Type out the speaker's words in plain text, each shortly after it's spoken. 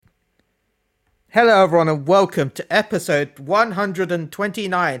Hello, everyone, and welcome to episode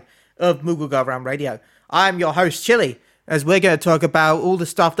 129 of Moogle Go Around Radio. I'm your host, Chili, as we're going to talk about all the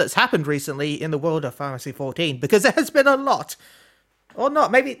stuff that's happened recently in the world of Fantasy 14, because there has been a lot. Or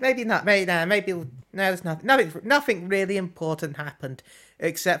not, maybe not, no, there's nothing really important happened,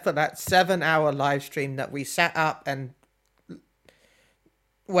 except for that 7-hour live stream that we sat up and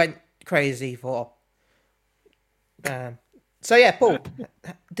went crazy for. So yeah, Paul,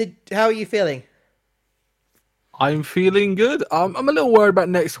 how are you feeling? I'm feeling good. I'm a little worried about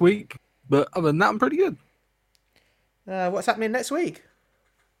next week, but other than that, I'm pretty good. What's happening next week?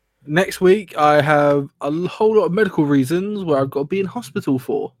 Next week, I have a whole lot of medical reasons where I've got to be in hospital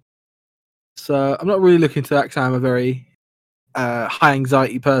for. So I'm not really looking to that because I'm a very high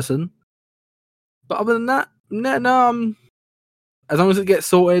anxiety person. But other than that, no. As long as it gets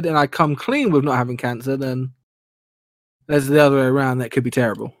sorted and I come clean with not having cancer, then there's the other way around. That could be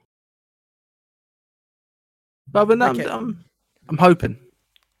terrible. But other than that, Okay. I'm hoping.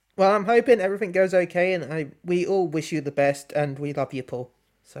 Well, I'm hoping everything goes okay, and we all wish you the best, and we love you, Paul.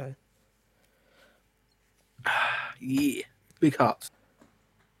 So, Yeah, big hearts.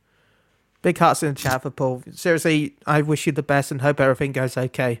 big hearts in the chat for Paul. Seriously, I wish you the best and hope everything goes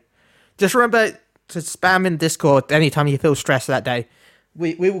okay. Just remember to spam in Discord anytime you feel stressed that day.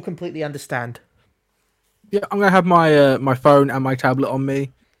 We will completely understand. Yeah, I'm gonna have my phone and my tablet on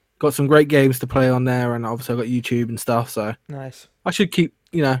me. Got some great games to play on there, and obviously I've got YouTube and stuff, so Nice. I should keep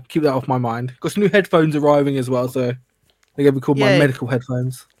that off my mind. Got some new headphones arriving as well, so they're gonna be called my Yay. medical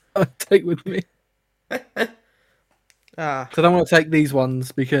headphones. I take with me. Ah, So I don't want to take these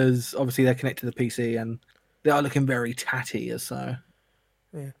ones because obviously they're connected to the PC and they are looking very tatty, so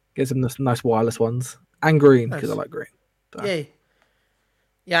yeah. get some nice wireless ones and green because I Nice. like green. So. Yay.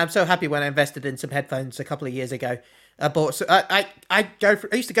 Yeah, I'm so happy when I invested in some headphones a couple of years ago. I bought. So I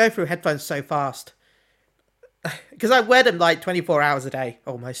used to go through headphones so fast because I wear them like 24 hours a day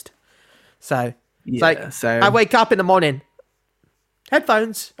almost. So it's like Yeah, so I wake up in the morning,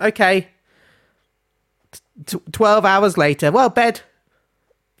 headphones, okay. 12 hours later, well, bed.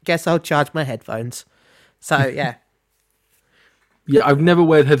 Guess I'll charge my headphones. So yeah. yeah, I've never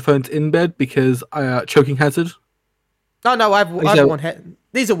wear headphones in bed because choking hazard. Oh no, I've I used to have- worn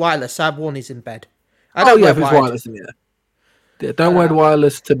these are wireless, so I've worn these in bed. I Oh don't yeah, wear if it's wired. wireless, then yeah, don't wear the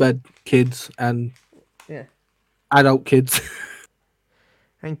wireless to bed, kids and Yeah, adult kids.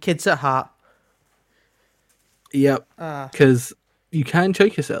 and kids at heart. Yep, Uh, because you can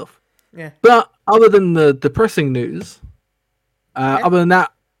choke yourself. yeah. But other than the depressing news, Yeah. other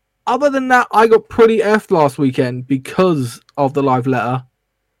than that, I got pretty effed last weekend because of the live letter.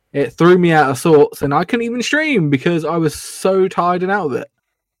 It threw me out of sorts, and I couldn't even stream because I was so tired and out of it.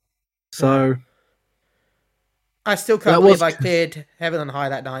 So I still can't that believe was I cleared Heaven on High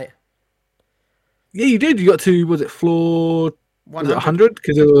that night. yeah, you did. You got to was it floor? Was it 100. 100?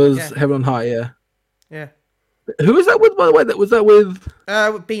 Because it was Yeah. Heaven on High. Yeah. Yeah. Who was that with? By the way, was that with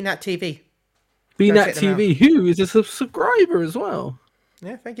BNAT TV. Go BNAT check them out. TV? Who is a subscriber as well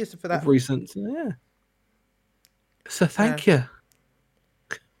Yeah, thank you for of that. recent? Yeah. So Uh, thank you.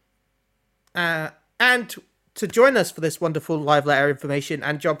 and to join us for this wonderful live letter information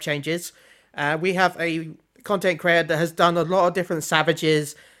and job changes, we have a content creator that has done a lot of different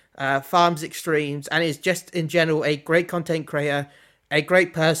savages, farms extremes, and is just in general a great content creator, a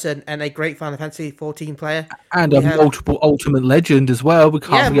great person, and a great Final Fantasy 14 player. And We a have multiple ultimate legend as well. We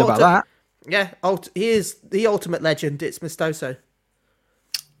can't forget about that. Yeah, he is the ultimate legend. It's Mistoso.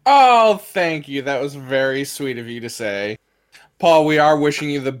 Oh, thank you. That was very sweet of you to say. Paul, we are wishing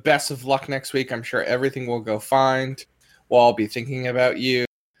you the best of luck next week. I'm sure everything will go fine. We'll all be thinking about you.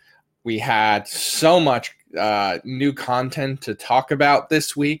 We had so much new content to talk about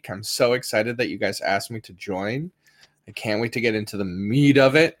this week. I'm so excited that you guys asked me to join. I can't wait to get into the meat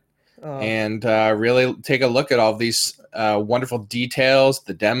of it and really take a look at all these wonderful details,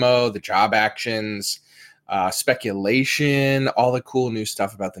 the demo, the job actions, speculation, all the cool new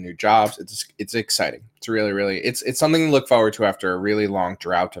stuff about the new jobs. It's exciting. It's really it's something to look forward to after a really long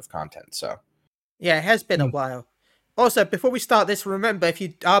drought of content. So Yeah, it has been a while. Also, before we start this, remember if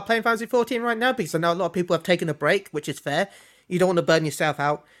you are playing Fantasy 14 right now, because I know a lot of people have taken a break, which is fair, you don't want to burn yourself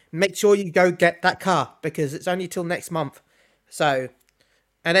out. Make sure you go get that car because it's only till next month. So,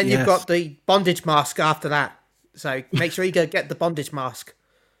 and then you've Yes. got the bondage mask after that. So make sure you go get the bondage mask.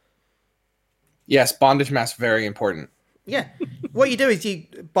 yes, bondage mask, very important. Yeah, what you do is you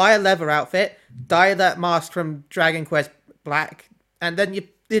buy a leather outfit, dye that mask from Dragon Quest black, and then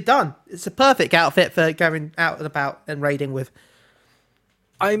you're done. It's a perfect outfit for going out and about and raiding with.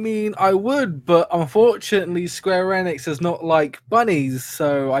 I mean, I would, but unfortunately, Square Enix does not like bunnies,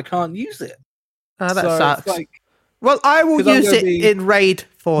 so I can't use it. Oh, that so sucks. it's like, Well, I will 'cause I'm use gonna it be- in raid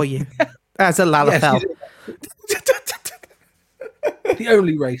for you as a yes, Lalafell. the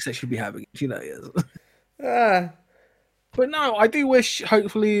only race that should be having it, yes. But no, I do wish,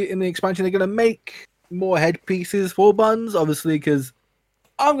 hopefully, in the expansion, they're going to make more headpieces for buns, obviously, because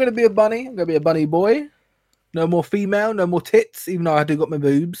I'm going to be a bunny. I'm going to be a bunny boy. No more female, no more tits, even though I do got my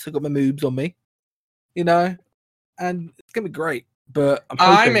boobs. I got my boobs on me, and it's going to be great. But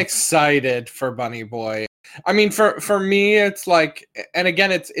I'm excited for Bunny Boy. I mean, for me, it's like, and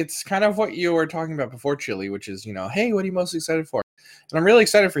again, it's kind of what you were talking about before, Chili, which is, hey, what are you most excited for? And I'm really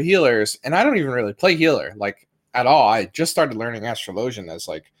excited for healers, and I don't even really play healer, like, at all. I just started learning Astrologian as,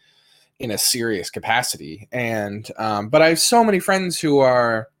 like, in a serious capacity. And, but I have so many friends who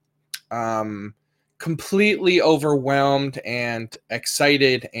are, completely overwhelmed and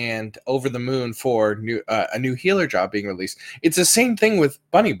excited and over the moon for a new healer job being released. It's the same thing with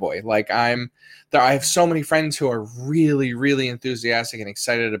Bunny Boy. Like, I have so many friends who are really, really enthusiastic and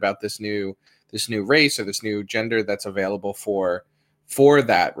excited about this new race or this new gender that's available for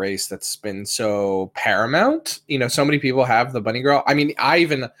that race that's been so paramount. So many people have the bunny girl. I mean,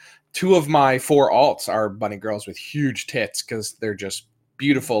 two of my 4 alts are bunny girls with huge tits because they're just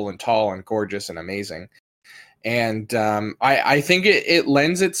beautiful and tall and gorgeous and amazing. And I think it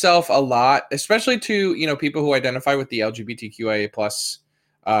lends itself a lot, especially to people who identify with the LGBTQIA plus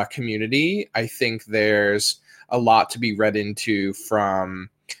community. I think there's a lot to be read into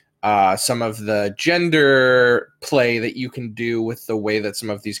from some of the gender play that you can do with the way that some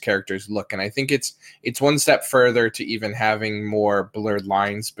of these characters look. And I think it's one step further to even having more blurred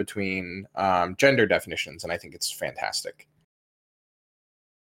lines between gender definitions. And I think it's fantastic.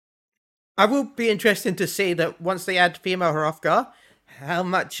 I will be interested to see that once they add female Hrothgar, how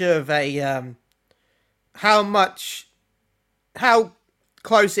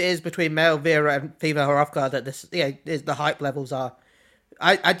close it is between male Vera and female Hrothgar that this is the hype levels are.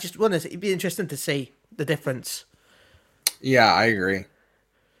 I just want to. It'd be interesting to see the difference. Yeah, I agree.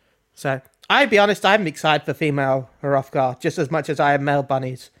 So I'd be honest, I'm excited for female Hrothgar just as much as I am male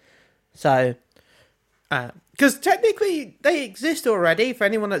bunnies. So. Because technically they exist already. For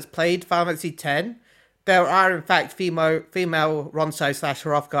anyone that's played Final Fantasy X, there are in fact female Ronso /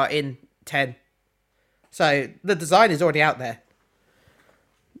 Hrothgar in 10. So the design is already out there.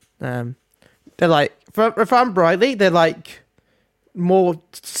 They're like, if I'm rightly, they're like more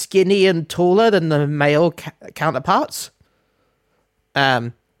skinny and taller than the male counterparts.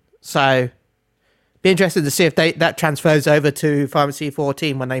 So be interested to see if that transfers over to Final Fantasy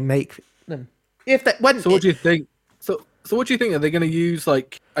 14 when they make them. So what do you think? So what do you think? Are they going to use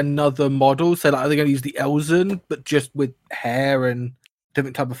like another model? So like, are they going to use the Elzen, but just with hair and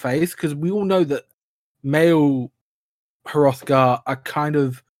different type of face? Because we all know that male Hrothgar are kind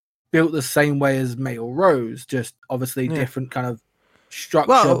of built the same way as male Rose, just obviously different kind of structure,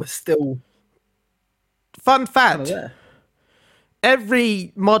 but still. Fun fact: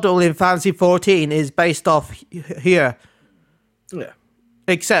 every model in Fantasy 14 is based off here. Yeah.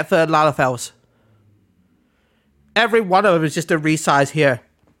 Except for Lalafells. Every one of them is just a resize here.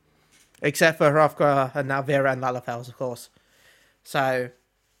 Except for Hrothgar and now Vera and Lalafells, of course. So,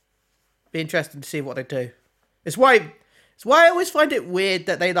 be interested to see what they do. It's why I always find it weird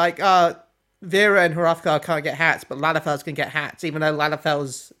that they like, Vera and Hrothgar can't get hats, but Lalafells can get hats, even though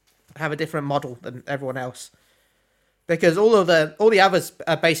Lalafells have a different model than everyone else. Because all the others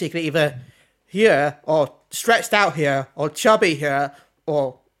are basically either here, or stretched out here, or chubby here,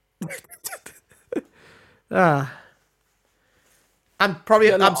 or...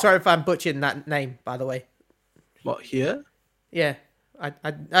 I'm sorry if I'm butchering that name, by the way. What, here? Yeah.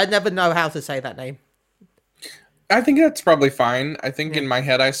 I never know how to say that name. I think that's probably fine. I think in my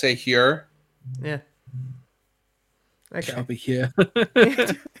head I say here. Yeah. Okay. I'll be here.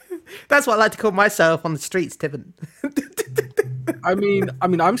 That's what I like to call myself on the streets, Tibbin. I mean,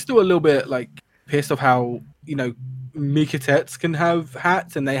 I'm still a little bit like pissed off how Mikatets can have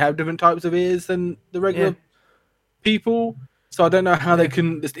hats and they have different types of ears than the regular people. So I don't know how they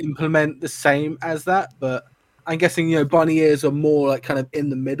can just implement the same as that, but I'm guessing bunny ears are more like kind of in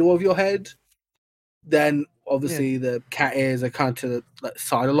the middle of your head. Then obviously the cat ears are kind of to the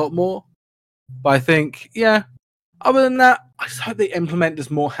side a lot more. But I think other than that, I just hope they implement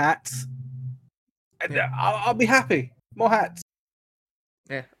just more hats. And I'll be happy. More hats.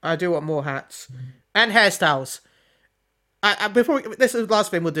 Yeah, I do want more hats and hairstyles. This is the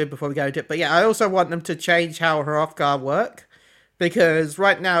last thing we'll do before we go to it. But yeah, I also want them to change how Hrothgar work, because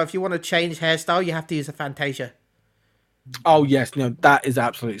right now, if you want to change hairstyle, you have to use a Fantasia. Oh yes, that is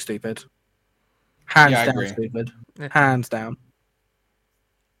absolutely stupid. Hands down, agree. stupid. Yeah. Hands down.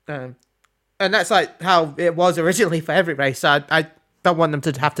 And that's like how it was originally for every race. So I don't want them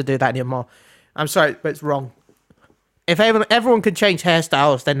to have to do that anymore. I'm sorry, but it's wrong. If everyone could change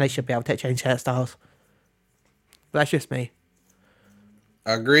hairstyles, then they should be able to change hairstyles. But that's just me.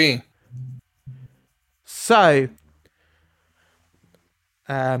 Agree. So,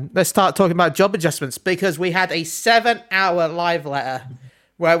 let's start talking about job adjustments because we had a 7-hour live letter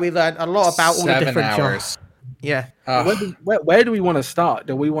where we learned a lot about all the 7 different hours. jobs. Yeah. Where do we want to start?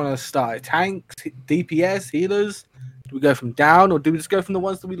 Do we want to start at tanks, DPS, healers? Do we go from down, or do we just go from the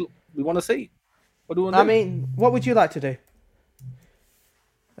ones that we want to see? What do we want to do? I mean, what would you like to do?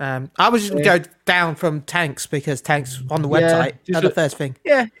 I was just going to go down from tanks because tanks on the website are the first thing.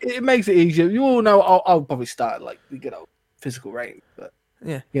 Yeah, it makes it easier. You all know I'll probably start at, like the good old physical range, but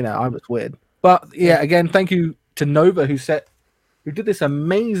yeah, I'm just weird. But yeah, again, thank you to Nova who did this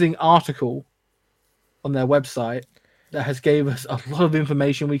amazing article on their website that has gave us a lot of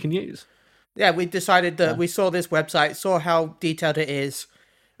information we can use. Yeah, we decided that we saw this website, saw how detailed it is,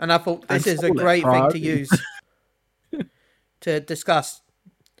 and I thought this is a great thing to use to discuss.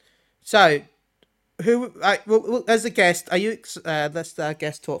 So, well, as a guest, are you? Let's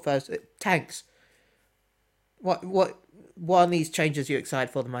guest talk first. Tanks. What are these changes you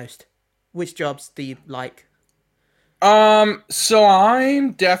excited for the most? Which jobs do you like? So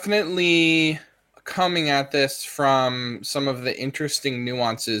I'm definitely coming at this from some of the interesting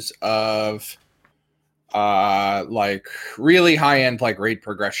nuances of like really high-end like raid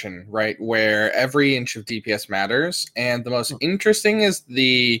progression, right? Where every inch of DPS matters. And the most interesting is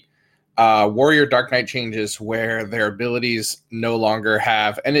the Warrior Dark Knight changes where their abilities no longer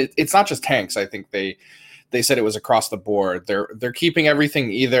have, and it's not just tanks. I think they said it was across the board. They're keeping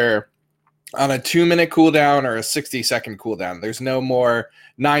everything either on a 2-minute cooldown or a 60-second cooldown. There's no more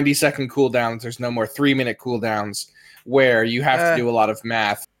 90-second cooldowns. There's no more 3-minute cooldowns where you have to do a lot of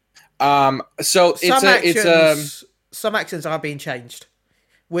math. So some actions are being changed,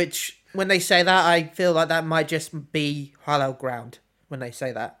 which when they say that, I feel like that might just be hollow ground when they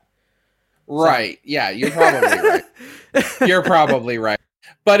say that. Right. So. Yeah, you're probably right. You're probably right.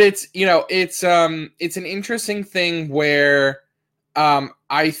 But it's an interesting thing where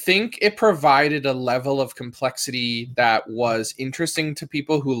I think it provided a level of complexity that was interesting to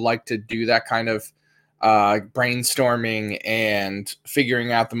people who like to do that kind of brainstorming and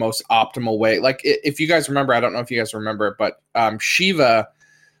figuring out the most optimal way. Like if you guys remember, I don't know if you guys remember, but Shiva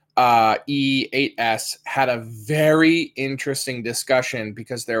E8S had a very interesting discussion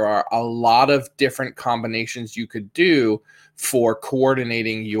because there are a lot of different combinations you could do for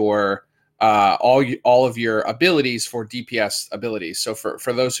coordinating your all of your abilities for DPS abilities. So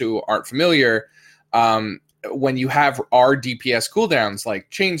for those who aren't familiar, when you have our DPS cooldowns like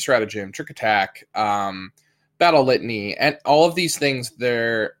Chain Stratagem, Trick Attack, Battle Litany, and all of these things,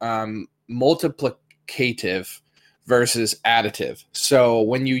 they're multiplicative versus additive. So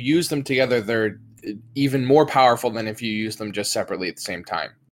when you use them together, they're even more powerful than if you use them just separately at the same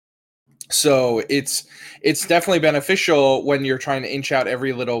time. So it's definitely beneficial when you're trying to inch out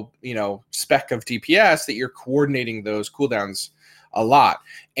every little, speck of DPS that you're coordinating those cooldowns a lot.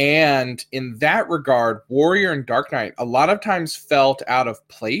 And in that regard, Warrior and Dark Knight a lot of times felt out of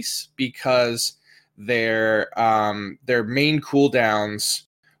place because their main cooldowns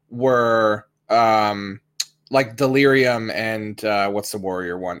were like Delirium and what's the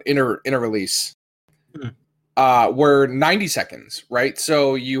Warrior one? Inner Release. Were 90 seconds, right?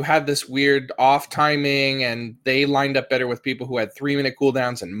 So you had this weird off timing, and they lined up better with people who had 3-minute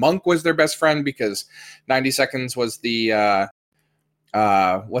cooldowns, and Monk was their best friend because 90 seconds was the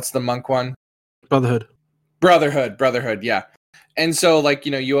what's the Monk one? Brotherhood, yeah. And so,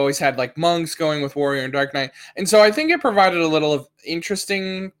 you always had, monks going with Warrior and Dark Knight. And so I think it provided a little of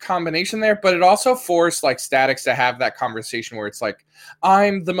interesting combination there, but it also forced, statics to have that conversation where it's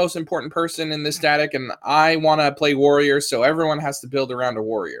I'm the most important person in this static, and I want to play Warrior, so everyone has to build around a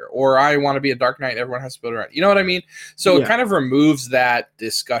Warrior. Or I want to be a Dark Knight, everyone has to build around. You know what I mean? So It kind of removes that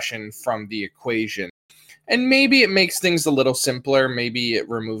discussion from the equation. And maybe it makes things a little simpler. Maybe it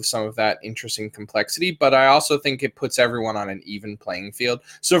removes some of that interesting complexity. But I also think it puts everyone on an even playing field.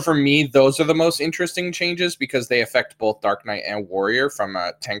 So for me, those are the most interesting changes because they affect both Dark Knight and Warrior from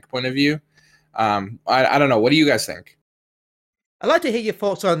a tank point of view. I don't know. What do you guys think? I'd like to hear your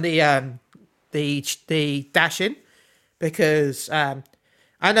thoughts on the dashing because I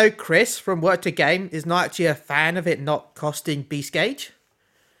know Chris from Work to Game is not actually a fan of it not costing Beast Gauge.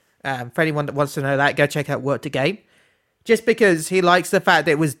 For anyone that wants to know that, go check out Work to Game. Just because he likes the fact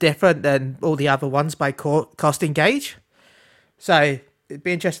that it was different than all the other ones by costing gauge. So it'd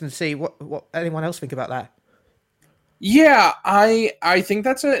be interesting to see what anyone else think about that. Yeah, I think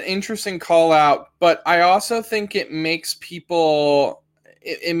that's an interesting call out, but I also think it makes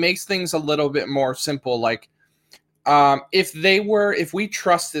it makes things a little bit more simple. Like, if we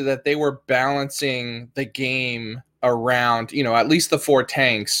trusted that they were balancing the game around, at least the 4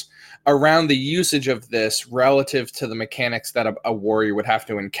 tanks around the usage of this relative to the mechanics that a warrior would have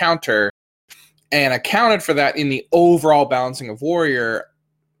to encounter, and accounted for that in the overall balancing of warrior,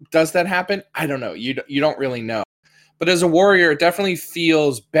 does that happen? I don't know. You don't really know. But as a warrior, it definitely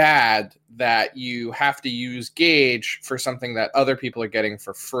feels bad that you have to use gauge for something that other people are getting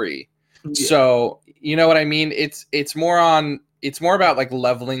for free. Yeah. So, you know what I mean? It's more about like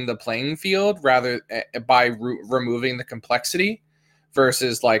leveling the playing field rather by removing the complexity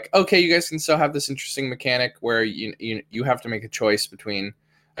versus like, okay, you guys can still have this interesting mechanic where you have to make a choice between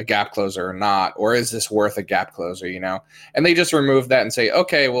a gap closer or not, or is this worth a gap closer, And they just remove that and say,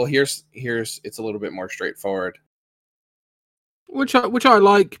 okay, well here's it's a little bit more straightforward. Which I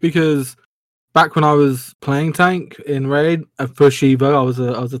like, because back when I was playing tank in raid for Shiva, I was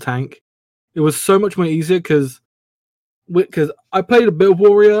a tank. It was so much more easier because I played a bit of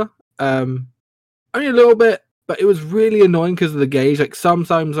warrior, only a little bit, but it was really annoying because of the gauge. Like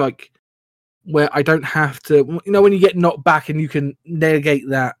sometimes, like where I don't have to, when you get knocked back and you can negate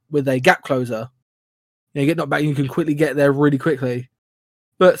that with a gap closer, you get knocked back and you can quickly get there really quickly.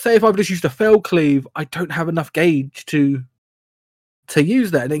 But say if I've just used a fail cleave, I don't have enough gauge to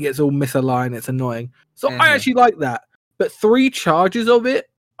use that, and it gets all misaligned. It's annoying. So I actually like that. But 3 charges of it,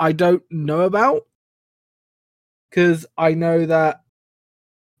 I don't know about, because I don't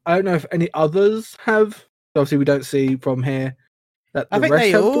know if any others have. Obviously, we don't see from here that the I think rest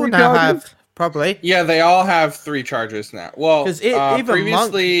they have all 3 now charges. have, probably. Yeah, they all have 3 charges now. Well, because even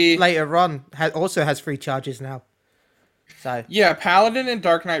previously Monk later on also has 3 charges now. So yeah, Paladin and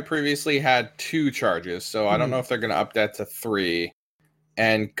Dark Knight previously had 2 charges, so I don't know if they're going to up that to 3.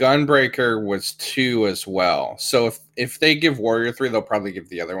 And Gunbreaker was 2 as well. So if they give Warrior 3, they'll probably give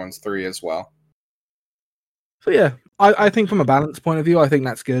the other ones 3 as well. So yeah, I think from a balance point of view, I think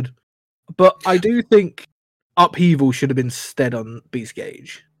that's good. But I do think Upheaval should have been stead on Beast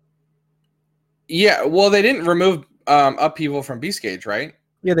Gauge. Yeah, well, they didn't remove Upheaval from Beast Gauge, right?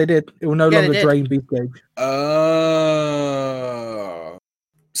 Yeah, they did. It will no longer drain Beast Gauge.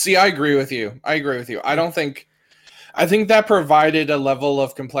 See, I agree with you. I think that provided a level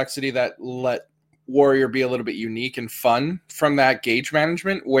of complexity that let Warrior be a little bit unique and fun from that gauge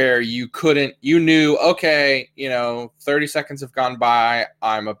management, where you knew, okay, 30 seconds have gone by.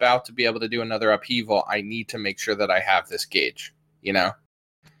 I'm about to be able to do another upheaval. I need to make sure that I have this gauge,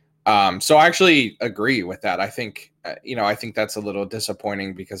 So I actually agree with that. I think, I think that's a little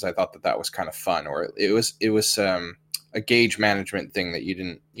disappointing because I thought that was kind of fun, or it was a gauge management thing that you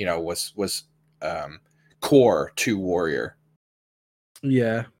didn't, was core to Warrior.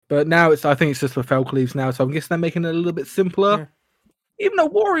 Yeah, but now I think it's just for Fel Cleaves now, so I'm guessing they're making it a little bit simpler. Yeah. Even though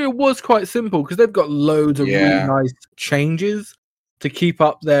Warrior was quite simple because they've got loads of really nice changes to keep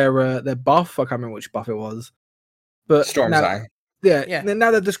up their buff. I can't remember which buff it was, but Storm's Eye. Yeah. Now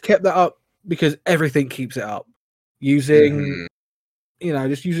they've just kept that up because everything keeps it up. Using,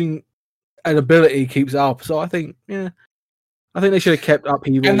 just using an ability keeps it up. So I think they should have kept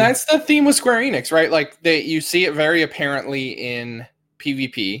Upheaval. And that's the theme with Square Enix, right? Like you see it very apparently in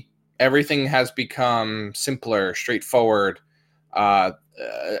PvP. Everything has become simpler, straightforward.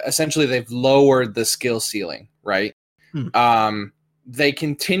 Essentially, they've lowered the skill ceiling, right? They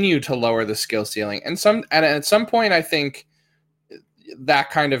continue to lower the skill ceiling, and at some point, I think that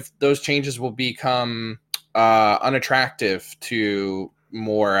those changes will become unattractive to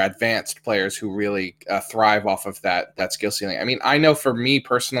more advanced players who really thrive off of that skill ceiling. I mean, I know for me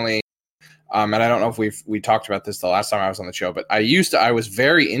personally, and I don't know if we talked about this the last time I was on the show, but I was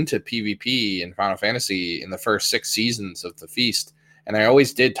very into PvP in Final Fantasy in the first 6 seasons of the Feast, and I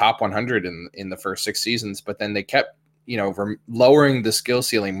always did top 100 in the first 6 seasons, but then they kept lowering the skill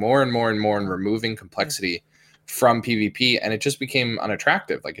ceiling more and more and more and removing complexity from PvP, and it just became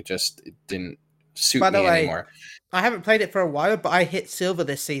unattractive. Like it didn't suit me anymore. I haven't played it for a while, but I hit silver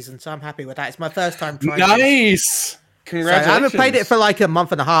this season, so I'm happy with that. It's my first time trying. Nice! Congratulations. So I haven't played it for like a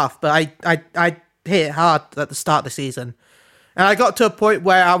month and a half, but I hit it hard at the start of the season. And I got to a point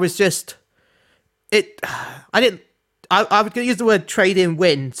where I was just... I would use the word trade in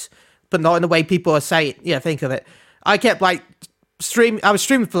wins, but not in the way people are saying, think of it. I kept I was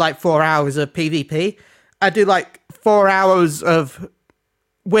streaming for like 4 hours of PvP. I do like 4 hours of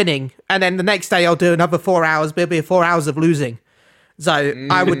winning, and then the next day I'll do another 4 hours, but it'll be 4 hours of losing. So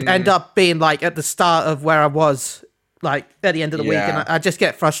I would end up being like at the start of where I was, like at the end of the week, and I just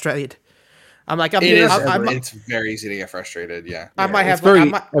get frustrated. I'm like, It's very easy to get frustrated. Yeah, I might have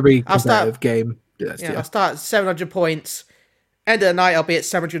every competitive game. I'll start at 700 points. End of the night, I'll be at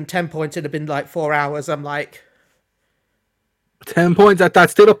 710 points. It'll have been like 4 hours. I'm like, 10 points.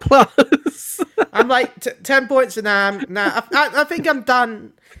 That's still a plus. I'm like 10 points, and I think I'm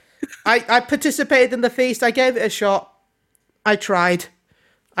done. I participated in the feast. I gave it a shot. I tried.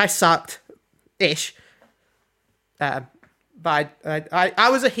 I sucked, ish. But I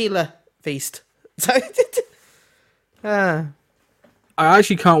was a healer feast. So I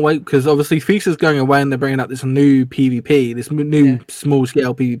actually can't wait because obviously Feast is going away and they're bringing out this new PvP, this new small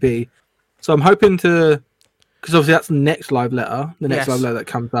scale PvP. So I'm hoping to, because obviously that's the next live letter, live letter that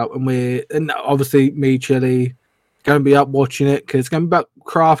comes out, and obviously me, Chili, going to be up watching it because it's going to be about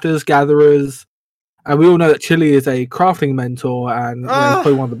crafters, gatherers, and we all know that Chili is a crafting mentor and he's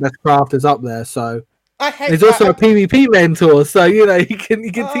probably one of the best crafters up there. So he's also a PvP mentor, so he can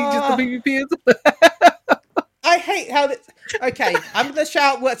teach us the PvP as well. I hate how this. Okay, I'm going to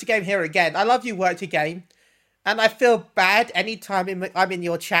shout Work to Game here again. I love you, Work to Game. And I feel bad anytime I'm in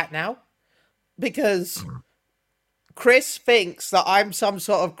your chat now. Because Chris thinks that I'm some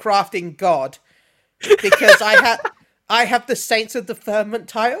sort of crafting god. Because I have the Saints of the Firmament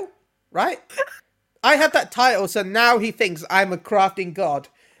title, right? I have that title, so now he thinks I'm a crafting god.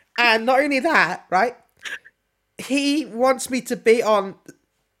 And not only that, right? He wants me to be on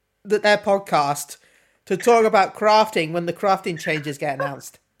their podcast to talk about crafting when the crafting changes get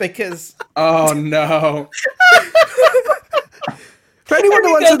announced. Because... Oh, no. For anyone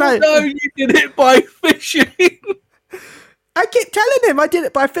who wants to know... No, you did it by fishing. I keep telling him I did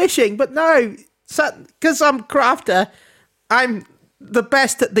it by fishing, but no. Because I'm crafter, I'm the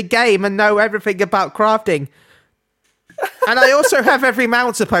best at the game and know everything about crafting. And I also have every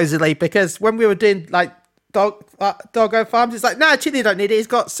mount, supposedly, because when we were doing, like, Doggo Farms, it's like, no, Chili don't need it. He's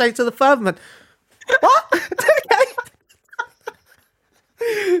got Saints of the Firmament. What?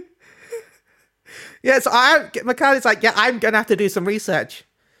 Okay. Yes, McCarthy's like, yeah, I'm going to have to do some research.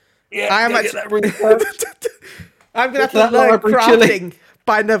 Yeah, I am I'm going to have to learn crafting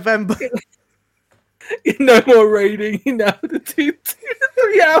by November. No more raiding. You know, the 2 to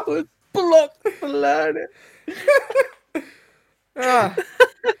 3 hours blocked for learning.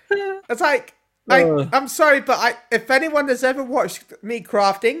 It's like, I'm sorry, but if anyone has ever watched me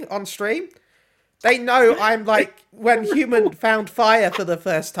crafting on stream, they know I'm like when human found fire for the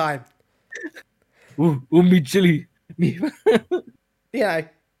first time. Me Chili. You know,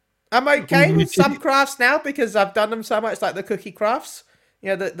 I'm okay with some crafts now because I've done them so much, like the cookie crafts,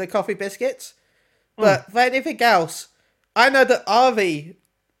 the coffee biscuits. But for anything else, I know that Arvi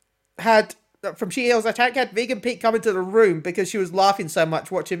had, from She Heals Attack, had Vegan Pete come into the room because she was laughing so much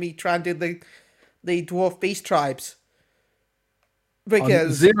watching me try and do the Dwarf Beast tribes.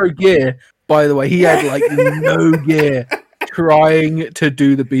 Because... On 0 gear, by the way, he had like no gear trying to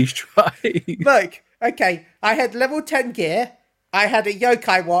do the Beast tribe. Look, okay, I had level 10 gear, I had a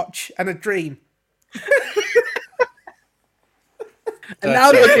yokai watch, and a dream. And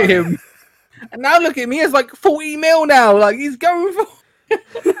now look at him. And now look at me, he has like 40 mil now. Like, he's going for...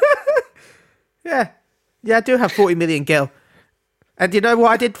 Yeah, I do have 40 million gil. And you know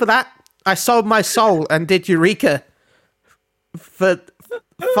what I did for that? I sold my soul and did Eureka for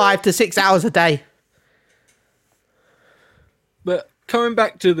 5 to 6 hours a day. But coming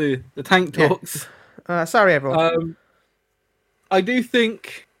back to the tank talks... Sorry, everyone. I do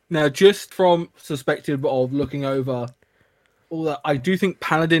think, now just from perspective of looking over all that, I do think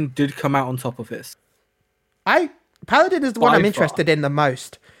Paladin did come out on top of this. Paladin is the one I'm interested in the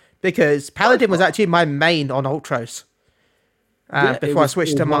most, because Paladin was actually my main on Ultros before I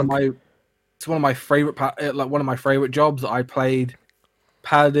switched to Monk. It's one of my favorite jobs. I played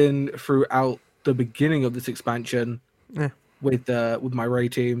Paladin throughout the beginning of this expansion with my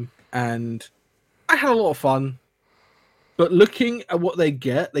raid team, and I had a lot of fun. But looking at what they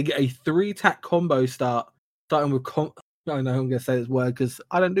get a 3-attack combo starting with I know I'm going to say this word because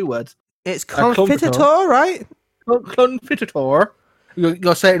I don't do words. It's Confitator, right? Confitator. You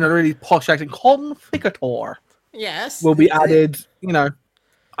got to say it in a really posh accent. Confitator. Yes. Will be added,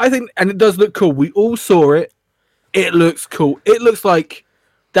 I think, and it does look cool. We all saw it. It looks cool. It looks like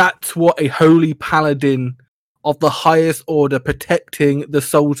that's what a holy paladin of the highest order protecting the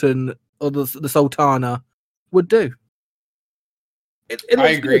Sultan or the Sultana would do. I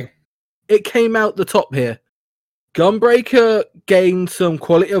agree. Good. It came out the top here. Gunbreaker gained some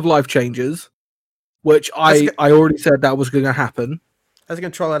quality of life changes, which I already said that was going to happen. As a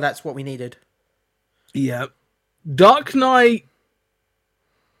controller, that's what we needed. Yeah. Dark Knight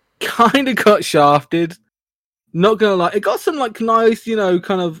kind of got shafted. Not going to lie. It got some nice,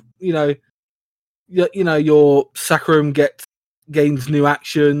 your Sacrum gains new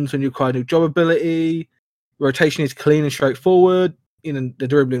actions when you acquire new job ability. Rotation is clean and straightforward. The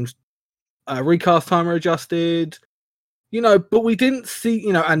dribbling's recast timer adjusted. But we didn't see,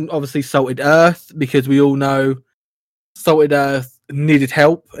 and obviously Salted Earth, because we all know Salted Earth needed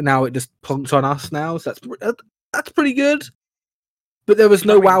help, and now it just plonks on us now. So that's pretty good. But there was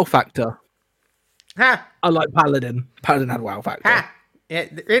no wow factor. Ha! Unlike Paladin. Paladin had wow factor. Ha!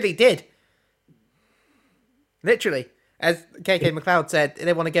 It really did. Literally. As KK McLeod said,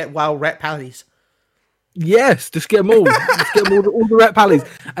 they want to get WoW rep pallies. Yes, just get them all. Just get them all the rep pallies.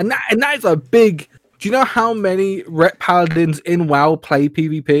 And that is a big... Do you know how many rep paladins in WoW play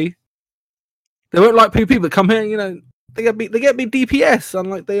PvP? They won't like PvP, but come here, they get big DPS,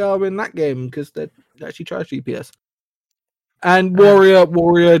 unlike they are in that game, because they actually charge DPS. And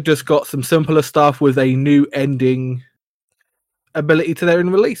Warrior just got some simpler stuff with a new ending ability to their in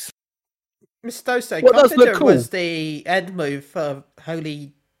release. Mr. Doso, What does look cool? Was the end move for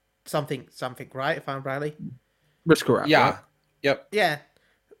Holy something, right? If I'm rightly. That's correct. Yeah. Right? Yep. Yeah.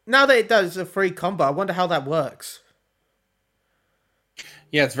 Now that it does a free combo, I wonder how that works.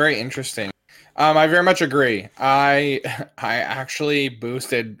 Yeah, it's very interesting. I very much agree. I actually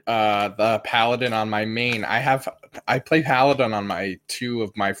boosted the Paladin on my main. I play Paladin on my 2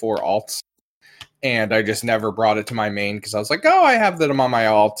 of my 4 alts, and I just never brought it to my main because I was like, oh, I have them on my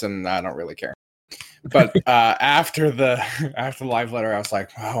alt, and I don't really care. But after the live letter, I was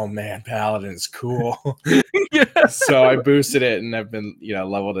like, oh man, Paladin's cool. Yeah. So I boosted it, and I've been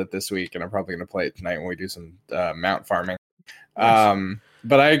leveled it this week, and I'm probably going to play it tonight when we do some mount farming. Nice.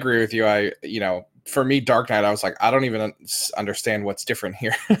 But I agree with you. For me, Dark Knight, I was like, I don't even understand what's different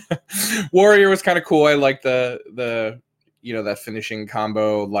here. Warrior was kind of cool. I like the that finishing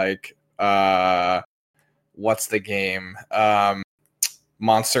combo. Like, what's the game?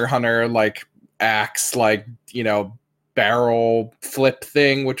 Monster Hunter, like axe, like barrel flip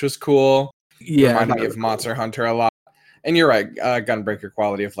thing, which was cool. Yeah, reminded me of Monster Hunter a lot. And you're right, Gunbreaker,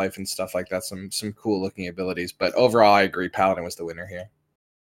 quality of life and stuff like that. Some cool looking abilities, but overall, I agree. Paladin was the winner here.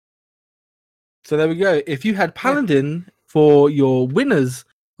 So there we go. If you had Paladin for your winners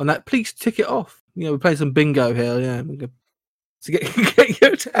on that, please tick it off. We're playing some bingo here. Yeah, to get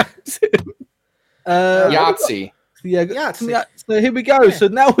your tags in. Yahtzee. Yahtzee. So here we go. Yeah. So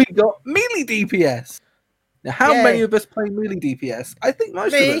now we got melee DPS. Now, how many of us play melee DPS? I think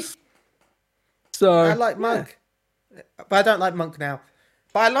most of us. So I like Monk, but I don't like Monk now.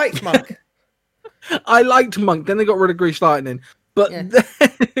 But I liked Monk. I liked Monk. Then they got rid of Grease Lightning. But then...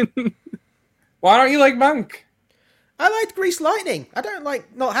 Why don't you like Monk? I liked Grease Lightning. I don't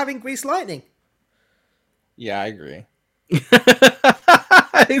like not having Grease Lightning. Yeah, I agree.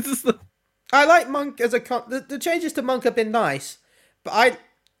 I like Monk as a the changes to Monk have been nice, but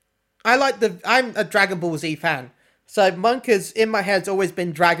I like I'm a Dragon Ball Z fan, so Monk has in my head's always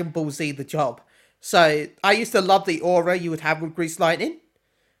been Dragon Ball Z the job. So I used to love the aura you would have with Grease Lightning.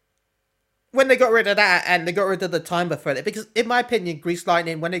 When they got rid of that and they got rid of the timer for it, because in my opinion, Grease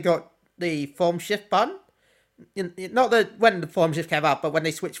Lightning, when it got the form shift button, not that when the form shift came out, but when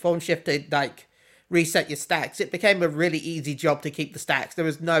they switched form shift to like reset your stacks, it became a really easy job to keep the stacks. There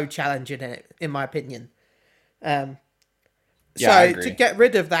was no challenge in it, in my opinion. So to get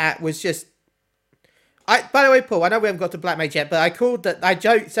rid of that was just. By the way, Paul, I know we haven't got to Black Mage yet, but I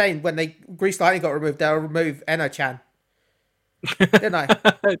joked saying when Grease Lightning got removed, they'll remove Eno-chan. Didn't I?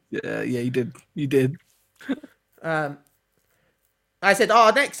 Yeah, you did. You did. I said,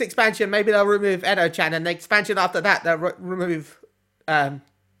 next expansion, maybe they'll remove Eno-chan, and the expansion after that, they'll remove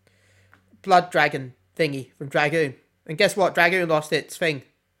Blood Dragon thingy from Dragoon. And guess what? Dragoon lost its thing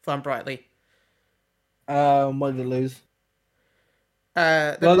from Brightly. What did it lose?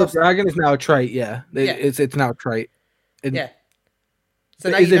 The Dragon is now a trait, yeah. It's now a trait. Yeah. So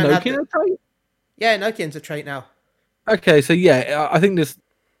now is Enochian a trait? Yeah, Enochian's a trait now. Okay, so yeah, I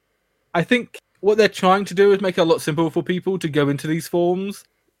think what they're trying to do is make it a lot simpler for people to go into these forms.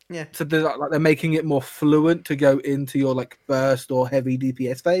 Yeah. So they're making it more fluent to go into your like burst or heavy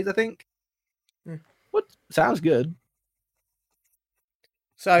DPS phase, I think. Yeah. What sounds good.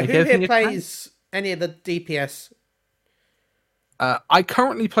 So who here plays any of the DPS? I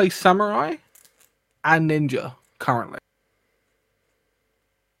currently play Samurai and Ninja currently.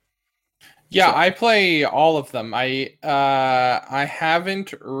 Yeah, I play all of them. I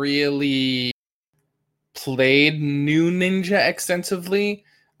haven't really played new Ninja extensively,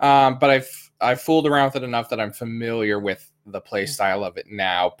 but I've fooled around with it enough that I'm familiar with the play style of it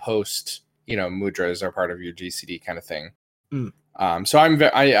now. Post mudras are part of your GCD kind of thing. So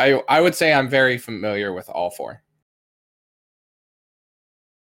I would say I'm very familiar with all 4.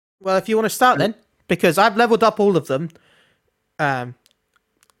 Well, if you want to start then, because I've leveled up all of them.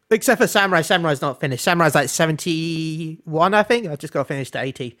 Except for Samurai. Samurai's not finished. Samurai's like 71, I think. I just got finished at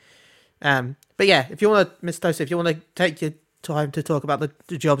 80. But yeah, if you want to, Miss Toast, if you want to take your time to talk about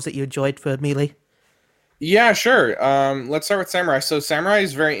the jobs that you enjoyed for Melee. Yeah, sure. Let's start with Samurai. So Samurai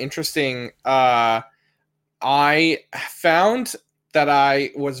is very interesting. I found that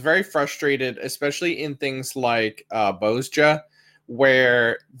I was very frustrated, especially in things like Bozja,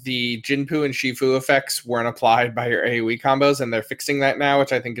 where the Jinpu and Shifu effects weren't applied by your AoE combos, and they're fixing that now,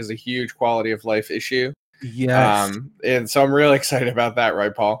 which I think is a huge quality of life issue. Yes. And so I'm really excited about that,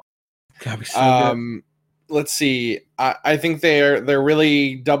 right, Paul? That'd be so good. Let's see. I think they're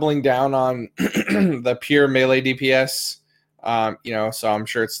really doubling down on the pure melee DPS. So I'm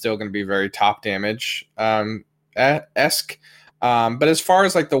sure it's still going to be very top damage esque. But as far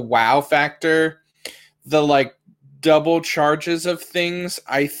as like the WoW factor, the like double charges of things,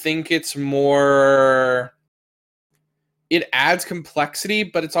 I think it's more. It adds complexity,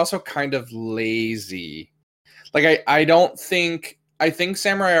 but it's also kind of lazy. Like I think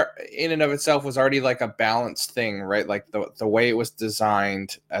Samurai in and of itself was already like a balanced thing, right? Like the way it was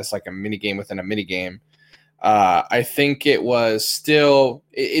designed as like a mini game within a mini game. I think it's still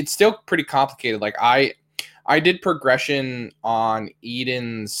pretty complicated. Like I did progression on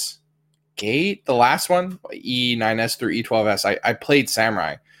Eden's Gate, the last one, E9S through E12S. I played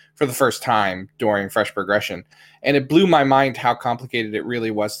Samurai for the first time during fresh progression, and it blew my mind how complicated it really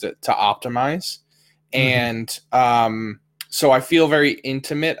was to optimize. Mm-hmm. And so I feel very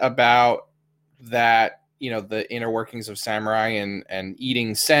intimate about that, the inner workings of Samurai and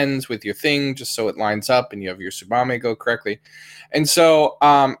eating sens with your thing just so it lines up and you have your Tsubame go correctly. And so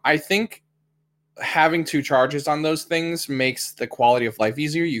I think having 2 charges on those things makes the quality of life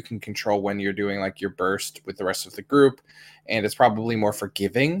easier. You can control when you're doing like your burst with the rest of the group, and it's probably more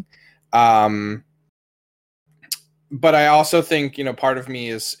forgiving. But I also think, part of me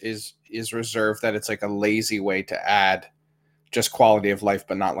is reserved that it's like a lazy way to add just quality of life,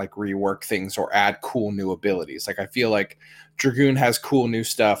 but not like rework things or add cool new abilities. Like I feel like Dragoon has cool new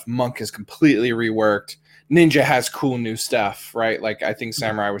stuff. Monk is completely reworked. Ninja has cool new stuff, right? Like I think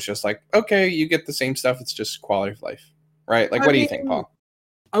Samurai was just like, okay, you get the same stuff. It's just quality of life, right? Like, what do you think, Paul?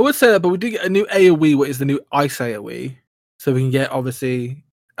 I would say that, but we did get a new AoE, what is the new Ice AoE. So we can get, obviously,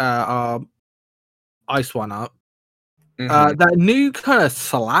 our Ice one up. Mm-hmm. That new kind of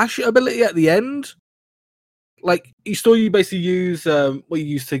slash ability at the end, like you basically use what you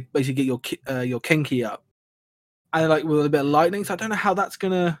use to basically get your Kenki up, and like with a bit of lightning. So I don't know how that's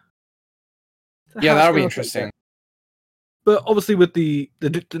gonna. Yeah, that'll be interesting. But obviously, with the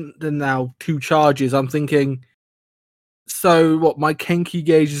now 2 charges, I'm thinking. So what? My Kenki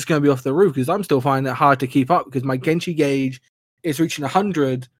gauge is going to be off the roof because I'm still finding it hard to keep up because my Genshi gauge is reaching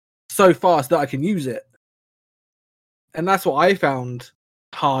 100 so fast that I can use it, and that's what I found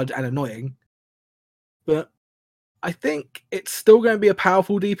hard and annoying. But I think it's still going to be a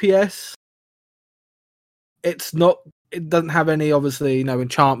powerful DPS. It doesn't have any, obviously, no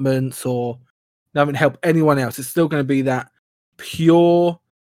enchantments or doesn't help anyone else. It's still going to be that pure,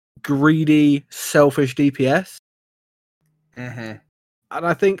 greedy, selfish DPS. Mm-hmm. And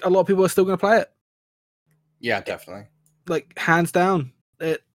I think a lot of people are still going to play it. Yeah, definitely. Like, hands down.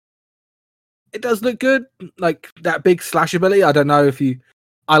 It does look good. Like, that big slash ability, I don't know if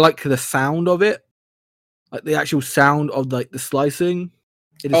I like the sound of it. Like the actual sound of like the slicing.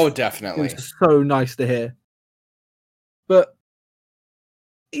 Definitely. It's so nice to hear. But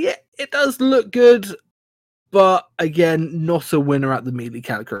yeah, it does look good. But again, not a winner at the melee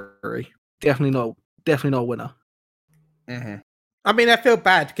category. Definitely not a winner. Mm-hmm. I mean, I feel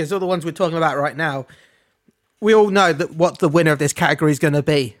bad because all the ones we're talking about right now, we all know that what the winner of this category is going to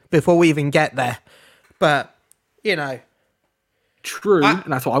be before we even get there. But true, and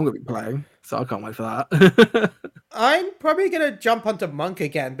that's what I'm going to be playing. So I can't wait for that. I'm probably going to jump onto Monk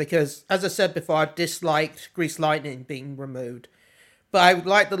again because, as I said before, I disliked Grease Lightning being removed. But I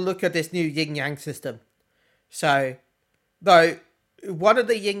like the look of this new yin-yang system. So, though, one of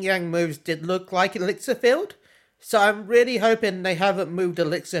the yin-yang moves did look like Elixir Field. So I'm really hoping they haven't moved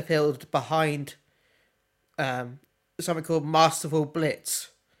Elixir Field behind something called Masterful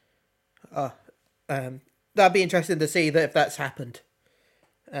Blitz. That'd be interesting to see if that's happened.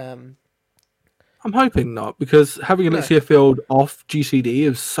 I'm hoping not, because having Elixir Field off GCD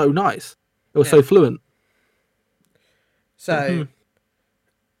is so nice. It was so fluent. So,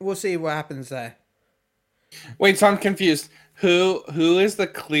 we'll see what happens there. Wait, so I'm confused. Who is the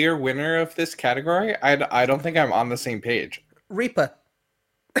clear winner of this category? I don't think I'm on the same page. Reaper.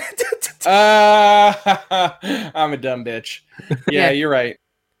 I'm a dumb bitch. Yeah, you're right.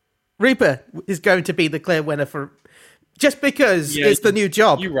 Reaper is going to be the clear winner for just because it's the new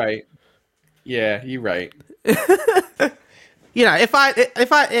job. You're right. Yeah, you're right. You know,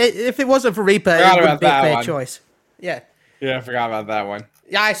 if it wasn't for Reaper, it wouldn't be a clear choice. Yeah. Yeah, I forgot about that one.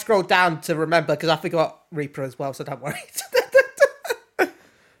 Yeah, I scrolled down to remember because I forgot Reaper as well, so don't worry.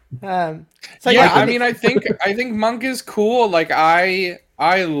 I mean, I think Monk is cool. Like, I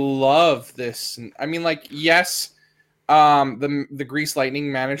love this. I mean, like, yes, the Grease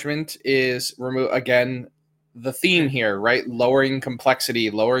Lightning management is again the theme here, right? Lowering complexity,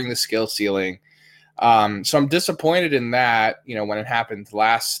 lowering the skill ceiling. So I'm disappointed in that, you know, when it happened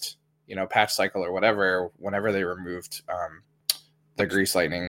last, you know, patch cycle or whatever, whenever they removed the Grease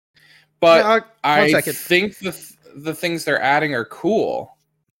Lightning. But I think the things they're adding are cool.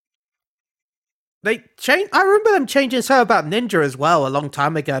 They change. I remember them changing something about Ninja as well a long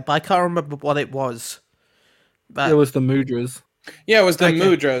time ago, but I can't remember what it was. But it was the Mudras. Yeah, it was the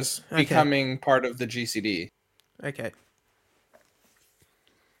Mudras becoming part of the GCD. Okay.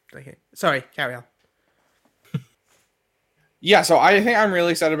 Sorry, carry on. Yeah, so I think I'm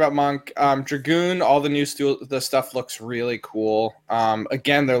really excited about Monk. Dragoon, all the new the stuff looks really cool.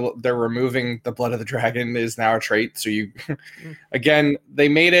 Again, they're removing the Blood of the Dragon is now a trait. So you, again, they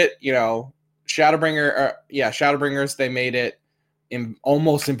made it, you know, Shadowbringers, they made it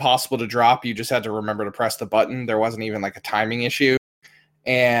almost impossible to drop. You just had to remember to press the button. There wasn't even like a timing issue.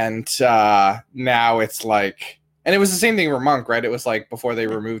 And now it's like, and it was the same thing for Monk, right? It was like before they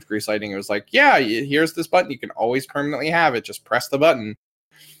removed Grease Lightning, it was like, yeah, here's this button. You can always permanently have it. Just press the button.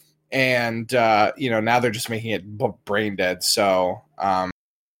 And, you know, now they're just making it brain dead. So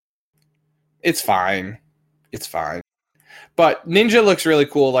it's fine. It's fine. But Ninja looks really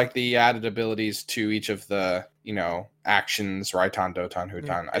cool, like the added abilities to each of the, you know, actions, Raiton, Doton,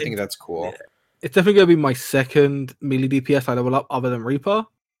 Huton. I think that's cool. It's definitely going to be my second melee DPS I level up other than Reaper.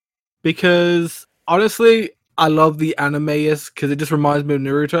 Because, honestly, I love the anime-esque because it just reminds me of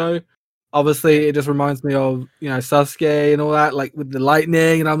Naruto. Obviously, it just reminds me of, you know, Sasuke and all that, like with the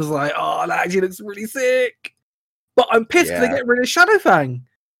lightning. And I was like, oh, that actually looks really sick. But I'm pissed because they get rid of Shadowfang.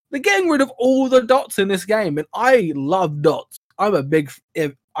 They're getting rid of all the dots in this game, and I love dots. I love dots.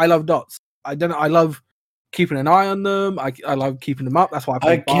 I love keeping an eye on them. I love keeping them up. That's why I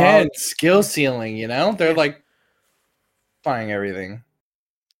play again, skill ceiling, you know? They're like buying everything.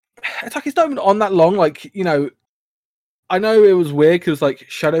 It's like it's not even on that long. Like, you know, I know it was weird because like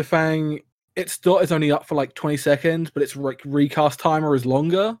Shadowfang, its dot is only up for like 20 seconds, but its like recast timer is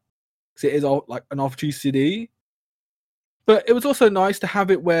longer because it is like an off GCD. But it was also nice to have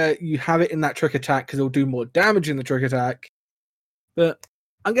it where you have it in that trick attack because it'll do more damage in the trick attack. But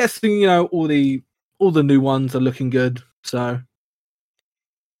I'm guessing, you know, all the new ones are looking good, so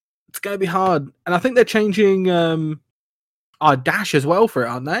it's gonna be hard. And I think they're changing our dash as well for it,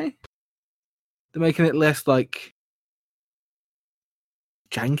 aren't they? They're making it less like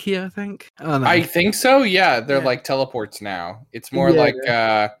janky, I think. I don't know. I think so. Yeah, they're like teleports now. It's more like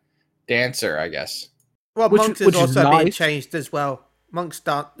Dancer, I guess. Well, Monk's is also being changed as well. Monk's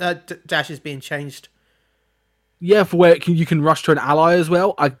dash is being changed. Yeah, for where you can rush to an ally as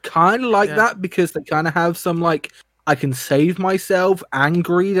well. I kind of like that because they kind of have some like I can save myself and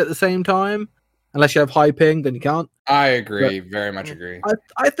greed at the same time. Unless you have high ping, then you can't. I agree. Very much agree.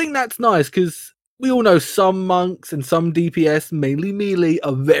 I think that's nice because we all know some monks and some DPS, mainly melee,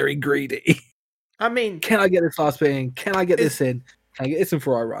 are very greedy. I mean, can I get this last ping? Can I get this in? Can I get this in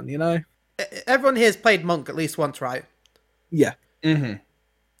before I run? You know? Everyone here has played Monk at least once, right? Yeah.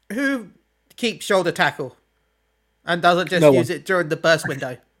 Mm-hmm. Who keeps shoulder tackle and doesn't just use it during the burst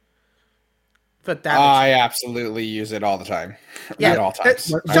window for damage? I absolutely use it all the time. Yeah. At all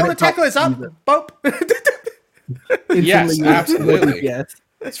times. Shoulder tackle is up. Boop. Yes, absolutely. Yes.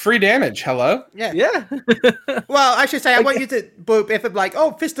 It's free damage. Hello? Yeah. Well, I should say, I want you to boop if I'm like,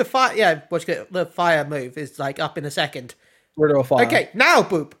 oh, Fist of Fire. Yeah, the fire move is like up in a second. Order of fire. Okay, now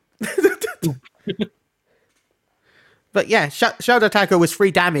boop. But yeah, shoulder tackle was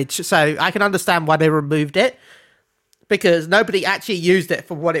free damage, so I can understand why they removed it because nobody actually used it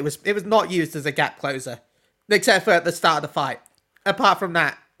for what it was. It was not used as a gap closer, except for at the start of the fight. Apart from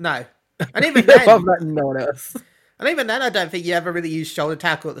that, no. And even then, no one else. And even then, I don't think you ever really used shoulder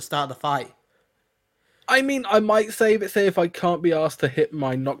tackle at the start of the fight. I mean, I might save it. Say if I can't be asked to hit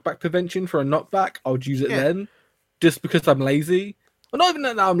my knockback prevention for a knockback, I would use it then, just because I'm lazy. Well, not even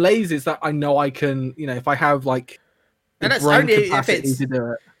that I'm lazy, it's that I know I can, you know, if I have like and that's only if it's to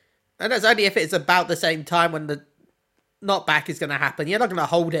do it. And that's only if it's about the same time when the knockback is going to happen. You're not going to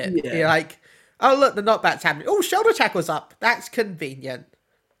hold it. Yeah. You're like, oh look, the knockback's happening. Oh, shoulder tackle's up. That's convenient.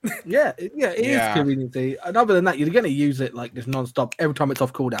 Yeah, it is conveniency. And other than that, you're going to use it like just non-stop. Every time it's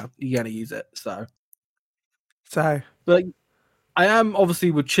off cooldown, you're going to use it. But I am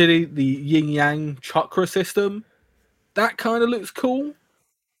obviously with Chili, the yin yang chakra system. That kind of looks cool,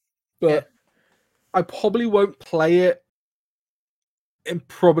 but I probably won't play it. And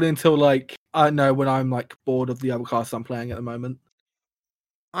probably until like I don't know when I'm like bored of the other classes I'm playing at the moment.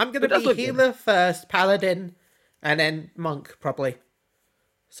 I'm gonna be healer first, paladin, and then monk probably.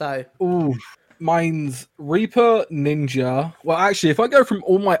 So, mine's Reaper, Ninja. Well, actually, if I go from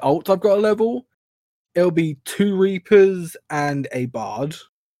all my alts I've got a level, it'll be 2 Reapers and a Bard,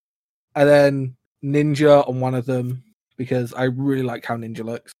 and then Ninja on one of them because I really like how Ninja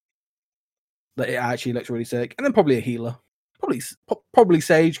looks. That it actually looks really sick, and then probably a healer. Probably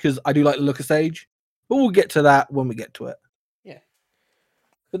Sage because I do like the look of Sage, but we'll get to that when we get to it. Yeah.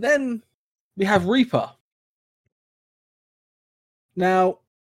 But then we have Reaper. Now,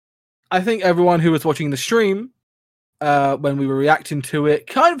 I think everyone who was watching the stream when we were reacting to it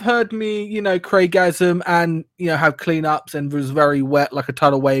kind of heard me, Craigasm and have cleanups and was very wet like a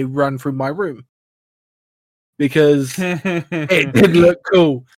tidal wave run through my room because it did look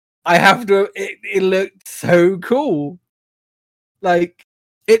cool. I have to. It looked so cool. Like,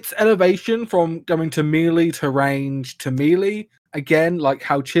 its elevation from going to melee to range to melee, again, like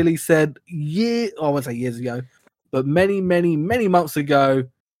how Chili said, I won't say years ago, but many, many, many months ago,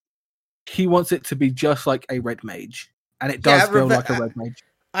 he wants it to be just like a red mage. And it does feel like a red mage.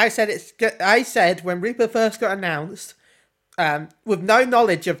 I said when Reaper first got announced, with no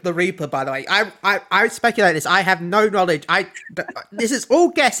knowledge of the Reaper, by the way, I speculate this. I have no knowledge. This is all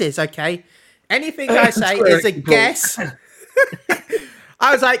guesses, okay? Anything I say is a guess.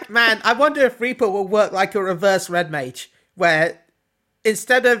 I was like, man, I wonder if Reaper will work like a reverse red mage, where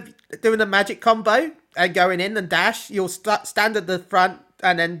instead of doing a magic combo and going in and dash, you'll stand at the front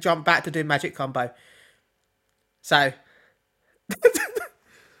and then jump back to do magic combo. So,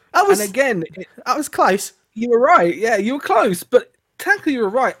 I was close. You were right. Yeah, you were close, but technically you were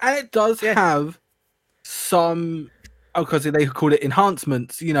right. And it does have some, because they called it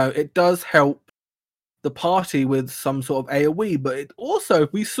enhancements. It does help the party with some sort of AoE, but it also,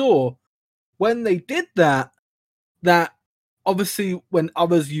 we saw when they did that obviously when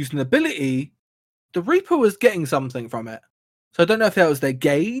others used an ability, the Reaper was getting something from it. So I don't know if that was their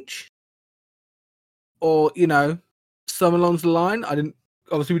gauge or, some along the line.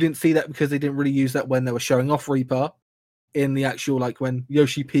 We didn't see that because they didn't really use that when they were showing off Reaper in the actual, like when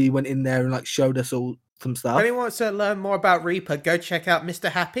Yoshi P went in there and like showed us all some stuff. If anyone wants to learn more about Reaper, go check out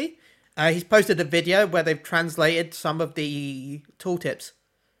Mr. Happy. He's posted a video where they've translated some of the tooltips.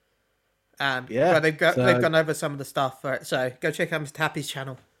 Where they've gone over some of the stuff for it. So go check out Mr. Happy's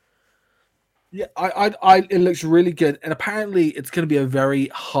channel. Yeah, it looks really good, and apparently it's going to be a very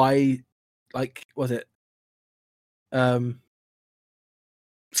high, like, was it,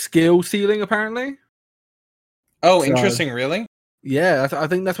 skill ceiling apparently. Oh, interesting! Really? Yeah, I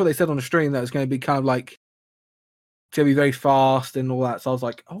think that's what they said on the stream. That it's going to be kind of like it's going to be very fast and all that. So I was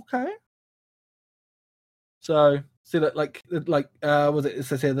like, okay. So see that was it? It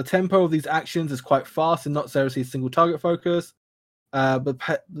says here the tempo of these actions is quite fast and not necessarily single target focus. But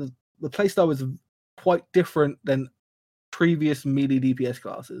the playstyle is quite different than previous melee DPS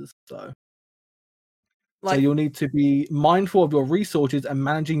classes. So you'll need to be mindful of your resources and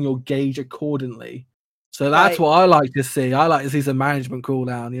managing your gauge accordingly. So that's what I like to see. I like to see some management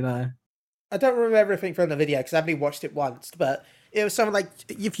cooldown. I don't remember everything from the video because I've only watched it once, but it was something like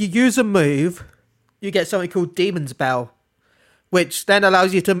if you use a move, you get something called Demon's Bell, which then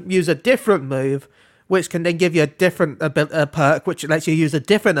allows you to use a different move, which can then give you a different perk, which lets you use a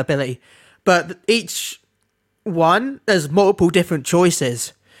different ability. But each one, there's multiple different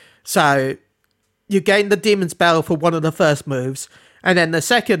choices. So you gain the Demon's Bell for one of the first moves, and then the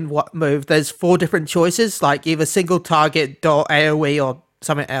second move, there's 4 different choices, like either single target, dot, AoE, or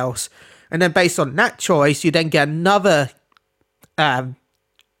something else. And then based on that choice, you then get another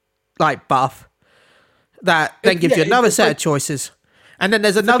buff that then gives you another set of choices. And then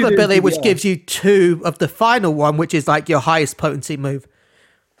there's another ability which gives you 2 of the final one, which is like your highest potency move.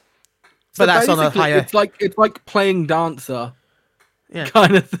 But that's on a higher. It's like playing Dancer,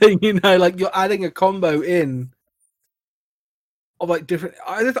 kind of thing. Like you're adding a combo in of like different.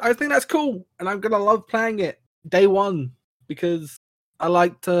 I think that's cool, and I'm gonna love playing it day one because I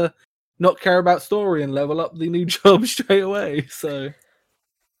like to not care about story and level up the new job straight away. So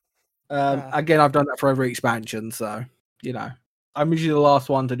again, I've done that for every expansion, so I'm usually the last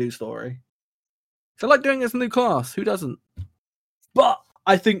one to do story. So I like doing it as a new class. Who doesn't? But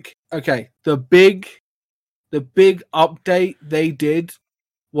I think the big update they did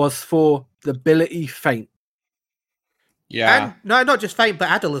was for the ability Faint. Yeah. And no, not just Faint, but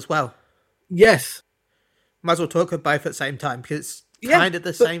Adel as well. Yes. Might as well talk about both at the same time because it's Yeah, kind of the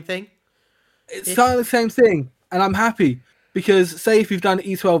but- same thing. It's kind of the same thing, and I'm happy because say if you've done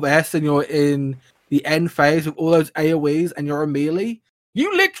E12S and you're in the end phase with all those AoEs and you're a melee,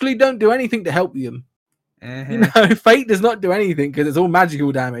 you literally don't do anything to help them. Mhm. You know, Fate does not do anything because it's all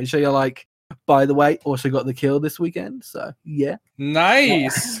magical damage. So you're like, by the way, also got the kill this weekend. So yeah,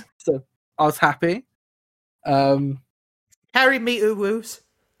 Nice. so I was happy. Carry me, uwoos.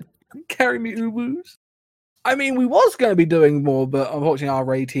 Carry me uwoos. I mean, we was going to be doing more, but unfortunately our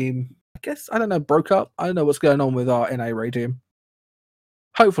raid team, I guess, I don't know, broke up. I don't know what's going on with our NA raid team.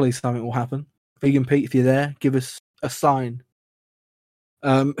 Hopefully something will happen. Vegan Pete, if you're there, give us a sign.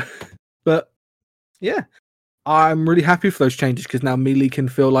 But yeah, I'm really happy for those changes because now melee can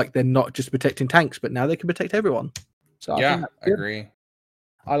feel like they're not just protecting tanks, but now they can protect everyone. So I think that's good. agree.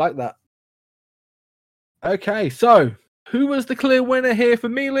 I like that. Okay, so who was the clear winner here for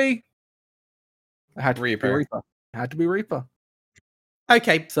melee? It had to be Reaper. Reaper. It had to be Reaper.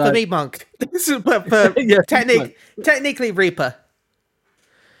 Okay, So- for me, Monk. but for Yeah, technically Reaper.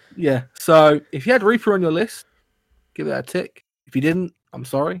 Yeah. So if you had Reaper on your list, give it a tick. If you didn't, I'm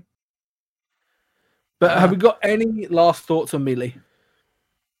sorry. But have we got any last thoughts on melee?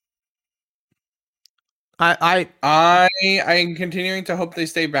 I'm continuing to hope they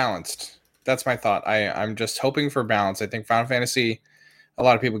stay balanced. That's my thought. I'm just hoping for balance. I think Final Fantasy, a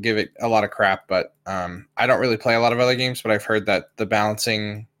lot of people give it a lot of crap, but I don't really play a lot of other games, but I've heard that the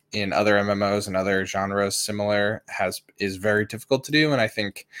balancing in other MMOs and other genres similar is very difficult to do, and I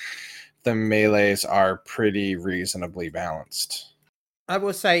think the melees are pretty reasonably balanced. I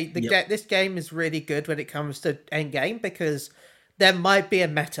will say this game is really good when it comes to endgame because there might be a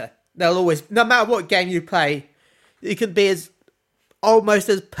meta. There'll always, no matter what game you play, you can be almost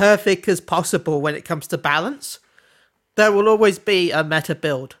as perfect as possible when it comes to balance. There will always be a meta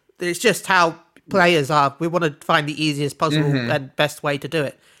build. It's just how players are. We want to find the easiest possible and best way to do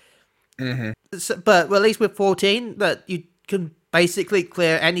it. So, but at least with 14, that you can basically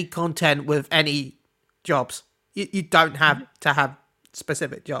clear any content with any jobs. You don't have to have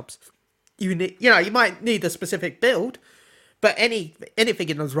specific jobs. You might need a specific build, but anything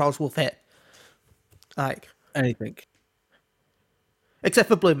in those roles will fit. Like Anything. except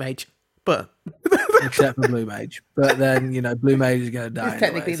for Blue Mage, but Except for Blue Mage. But then, Blue Mage is going to die. it's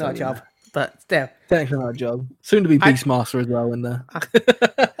technically anyway, not a job. But still, Technically not a job. Soon to be Beastmaster as well in there.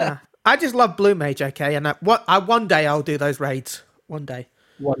 I just love Blue Mage. Okay, and one day I'll do those raids. One day.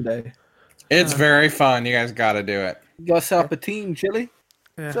 One day. It's very fun. You guys got to do it. You got set up a team, Chili?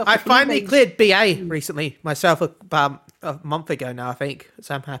 Yeah. I finally cleared BA recently myself about a month ago now, I think.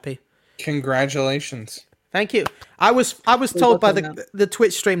 So I'm happy. Congratulations. Thank you. I was told by the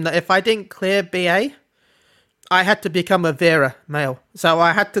Twitch stream that if I didn't clear BA, I had to become a Vera male. So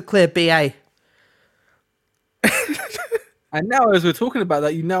I had to clear BA. And now, as we're talking about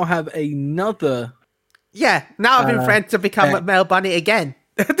that, you now have another. Yeah, now I've been friends to become a male bunny again.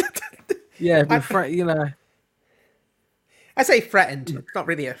 Yeah, I say threatened. It's not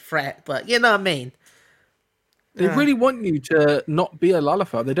really a threat, but you know what I mean. They really want you to not be a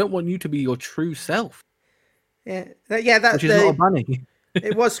Lullafer. They don't want you to be your true self. Yeah, that's which is not a bunny.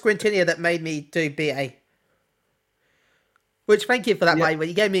 It was Squintinia that made me do BA. Which, thank you for that, by the way.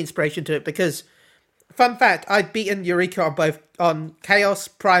 You gave me inspiration to it because, fun fact, I'd beaten Eureka on Chaos,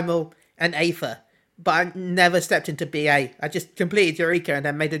 Primal, and Aether, but I never stepped into BA. I just completed Eureka and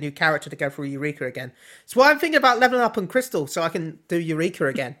then made a new character to go through Eureka again. So why I'm thinking about leveling up on Crystal so I can do Eureka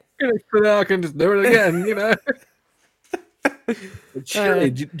again. I can just do it again, Surely,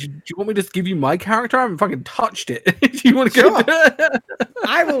 do you want me to just give you my character? I haven't fucking touched it. Do you want to go?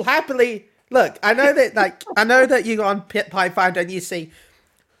 I will happily look. I know that you go on Pipefinder and you see,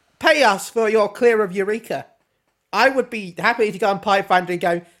 pay us for your clear of Eureka. I would be happy to go on Pipefinder and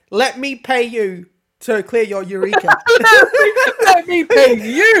go, let me pay you to clear your Eureka. Let me pay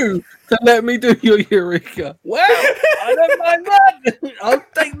you to let me do your Eureka. Well, I don't mind that. I'll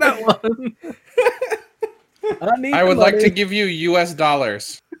take that one. I would like to give you US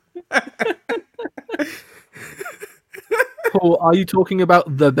dollars. Paul, are you talking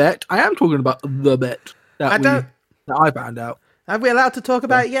about the bet? I am talking about the bet that I found out. Are we allowed to talk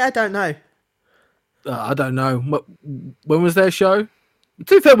about it yet? I don't know. I don't know. When was their show?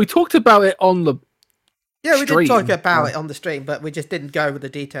 To be fair, we talked about it on the Yeah, we stream. did talk about it on the stream, but we just didn't go over the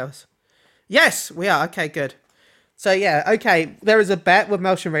details. Yes, we are. Okay, good. So yeah, okay. There is a bet with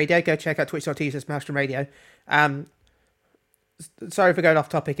Maelstrom Radio. Go check out twitch.tv/Maelstrom Radio. Sorry for going off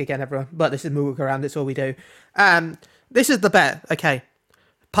topic again, everyone, but this is Moogle Around. That's all we do. This is the bet. Okay.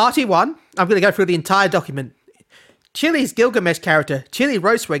 Party 1, I'm going to go through the entire document. Chili's Gilgamesh character, Chili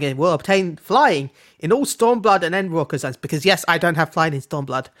Roastwinger, will obtain flying in all Stormblood and Endwalker zones, because yes, I don't have flying in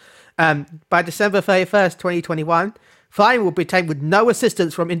Stormblood. By December 31st, 2021, flying will be obtained with no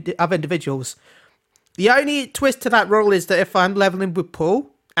assistance from other individuals. The only twist to that rule is that if I'm leveling with Paul,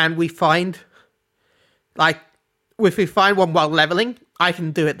 and we find, if we find one while leveling, I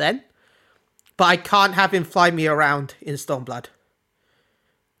can do it then. But I can't have him fly me around in Stormblood.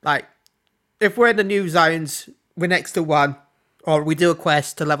 If we're in the new zones, we're next to one, or we do a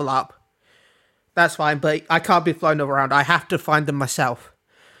quest to level up, that's fine, but I can't be flown around. I have to find them myself.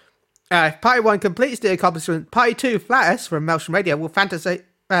 Party 1 completes the accomplishment. Party 2, Flatus from Maelstrom Radio, will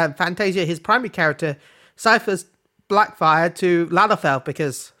Fantasia his primary character, Cypher's Blackfire, to Lalafell,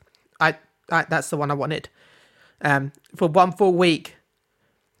 because I that's the one I wanted. For 1 full week.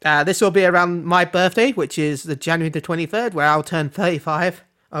 This will be around my birthday, which is the January the 23rd, where I'll turn 35.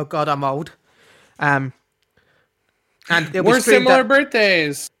 Oh god, I'm old. And we're similar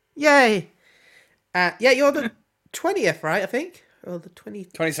birthdays. Yay! You're the 20th, right? I think, or the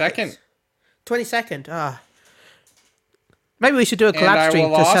 22nd. 22nd. Maybe we should do a collab stream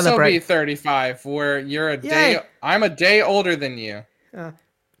to celebrate. And I will also celebrate. be 35, where you're a day. I'm a day older than you.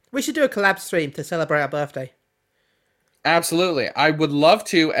 We should do a collab stream to celebrate our birthday. Absolutely, I would love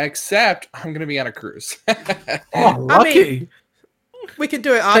to. Except I'm going to be on a cruise. Oh, lucky. I mean, we can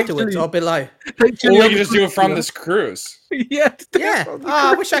do it afterwards or below. Or we can just do it from this cruise. Yeah.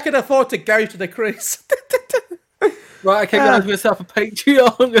 I wish I could afford to go to the cruise. Right, okay, guys, myself a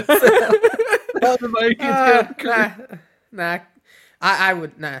Patreon. Nah. I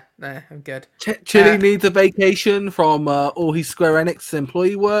would. Nah, I'm good. Chili needs a vacation from all his Square Enix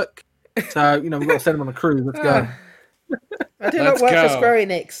employee work. So, we've got to send him on a cruise. Let's go. I do not work for Square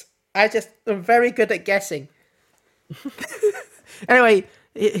Enix. I just am very good at guessing. Anyway,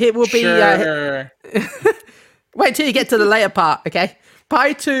 it will be... Sure. Wait till you get to the later part, okay?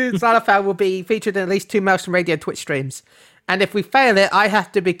 Party 2 Xylophone will be featured in at least 2 Maelstrom Radio Twitch streams. And if we fail it, I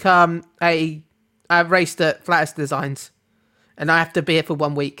have to become a race that Flatus designs. And I have to be it for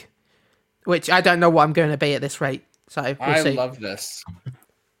 1 week. Which I don't know what I'm going to be at this rate. So we'll see. I love this.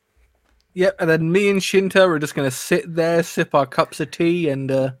 Yep, and then me and Shinta are just going to sit there, sip our cups of tea, and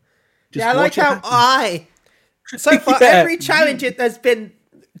just I like how so far, every challenge there's been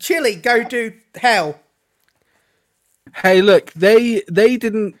Chili, go do hell. Hey, look, they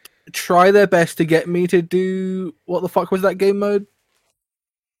didn't try their best to get me to do... What the fuck was that game mode?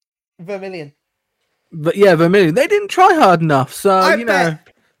 Vermilion. But yeah, Vermilion. They didn't try hard enough, so,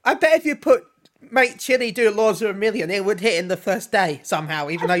 I bet if you make Chili do Lords of Vermilion, it would hit in the first day somehow,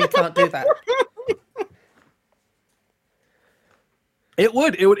 even though you can't do that. It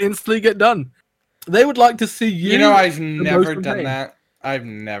would instantly get done. They would like to see you. I've never done that. I've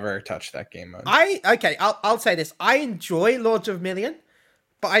never touched that game mode. I'll say this. I enjoy Lords of Vermilion,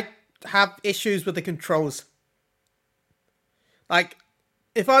 but I have issues with the controls.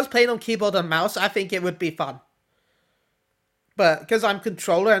 If I was playing on keyboard and mouse, I think it would be fun. But because I'm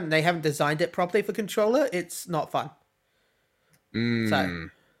controller and they haven't designed it properly for controller, it's not fun. So,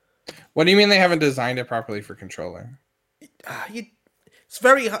 what do you mean they haven't designed it properly for controller? It's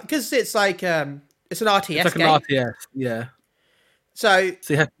very hard because it's like it's an RTS. It's like game. an RTS, yeah. So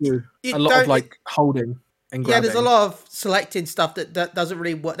you have to do a lot of holding and grabbing. Yeah, there's a lot of selecting stuff that doesn't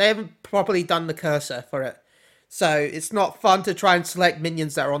really work. They haven't properly done the cursor for it, so it's not fun to try and select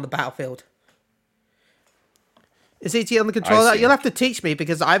minions that are on the battlefield. It's easy on the controller. You'll have to teach me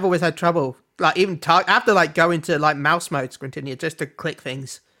because I've always had trouble. I have to go into mouse mode, Squintinia, just to click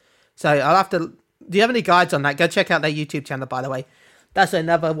things. So I'll have to. Do you have any guides on that? Go check out their YouTube channel, by the way. That's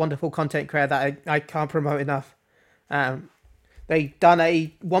another wonderful content creator that I can't promote enough. They've done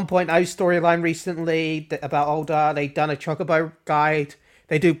a 1.0 storyline recently about Ulda. They've done a Chocobo guide.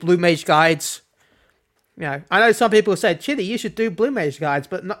 They do Blue Mage guides. I know some people said, Chili, you should do Blue Mage guides,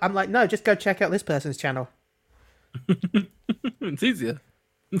 but no, I'm like, no, just go check out this person's channel. It's easier.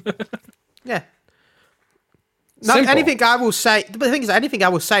 Yeah. No, anything I will say, but the thing is, anything I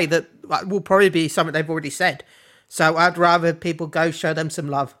will say that will probably be something they've already said. So I'd rather people go show them some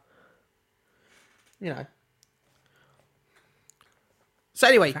love. So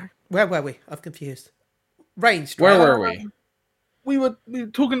anyway, where were we? I'm confused. Ranged. Where were we? We were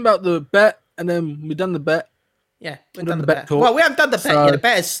talking about the bet, and then we done the bet. Yeah, we've done the bet. Well, we haven't done the bet yet. The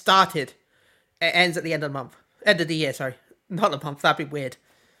bet has started. It ends at the end of the month. End of the year, sorry. Not the month. That'd be weird.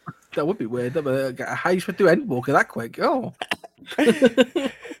 That would be weird. How you supposed to do Endwalker that quick? Oh.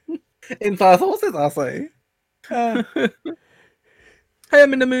 In 5 horses, I say. Hey,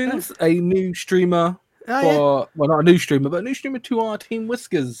 I'm in the Moons, a new streamer for not a new streamer, but a new streamer to our team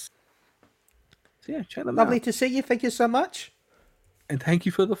Whiskers. So yeah, check them Lovely out. to see you. Thank you so much. And thank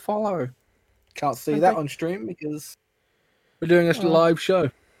you for the follow. Can't see Okay. that on stream because we're doing a live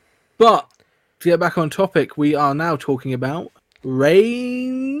show. But to get back on topic, we are now talking about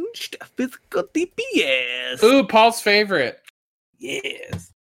ranged physical DPS. Ooh, Paul's favorite.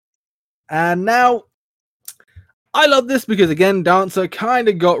 Yes. And now, I love this because, again, Dancer kind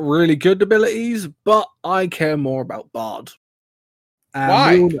of got really good abilities, but I care more about Bard.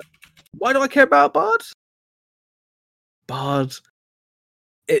 And Why? Why do I care about Bard? Bard,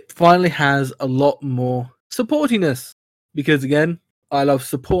 it finally has a lot more supportiness. Because, again, I love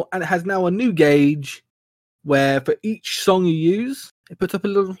support, and it has now a new gauge where for each song you use, it puts up a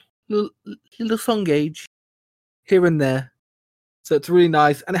little song gauge here and there. So it's really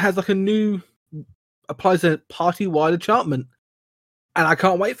nice, and it has like a new applies a party-wide enchantment, and I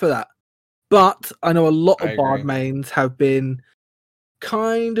can't wait for that. But I know a lot of Bard mains have been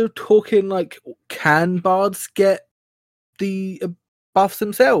kind of talking like, can Bards get the buffs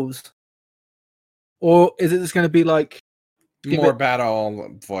themselves, or is it just going to be like more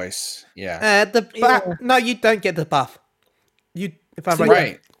battle voice? Yeah. No, you don't get the buff. If I'm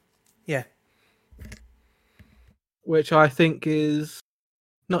right. Yeah. Which I think is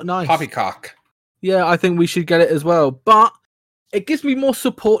not nice. Poppycock. Yeah, I think we should get it as well. But it gives me more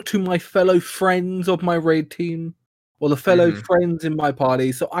support to my fellow friends of my raid team, or the fellow friends in my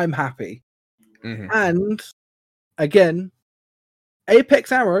party, so I'm happy. And again,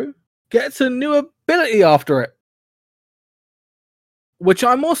 Apex Arrow gets a new ability after it, which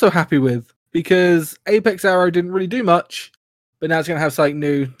I'm also happy with, because Apex Arrow didn't really do much, but now it's going to have something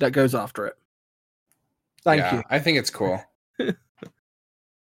new that goes after it. Thank you. I think it's cool.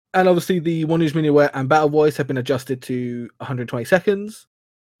 And obviously the One Use Mini Aware and Battle Voice have been adjusted to 120 seconds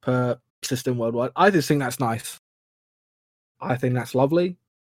per system worldwide. I just think that's nice. I think that's lovely,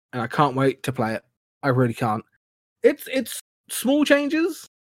 and I can't wait to play it. I really can't. It's small changes,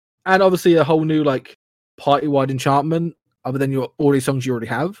 and obviously a whole new like party-wide enchantment other than all these songs you already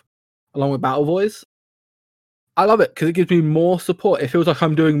have, along with Battle Voice. I love it because it gives me more support. It feels like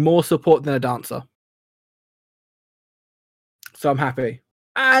I'm doing more support than a dancer. So I'm happy.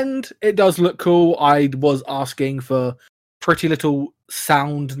 And it does look cool. I was asking for pretty little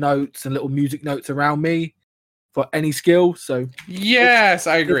sound notes and little music notes around me for any skill. So yes,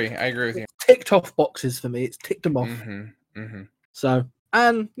 I agree. I agree with you. Ticked off boxes for me. It's ticked them off. So,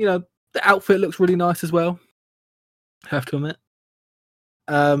 and the outfit looks really nice as well. I have to admit.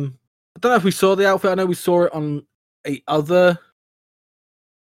 I don't know if we saw the outfit. I know we saw it on a other.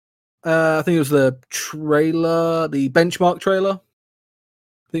 I think it was the trailer, the benchmark trailer.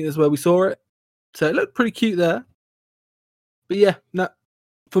 I think that's where we saw it. So it looked pretty cute there. But yeah, no,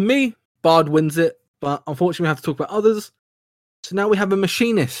 for me, Bard wins it. But unfortunately, we have to talk about others. So now we have a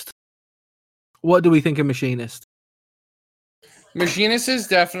Machinist. What do we think of Machinist? Machinist is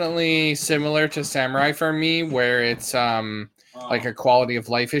definitely similar to Samurai for me, where it's like a quality of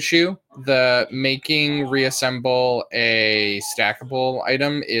life issue. The making reassemble a stackable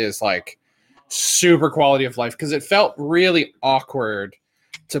item is like super quality of life, because it felt really awkward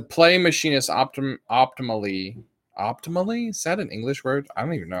to play Machinist optimally. Optimally? Is that an English word? I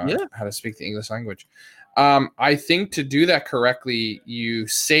don't even know how to speak the English language. I think to do that correctly, you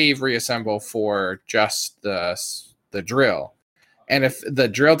save reassemble for just the drill. And if the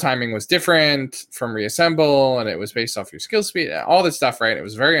drill timing was different from reassemble and it was based off your skill speed, all this stuff, right? It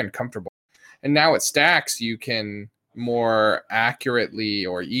was very uncomfortable. And now it stacks, you can more accurately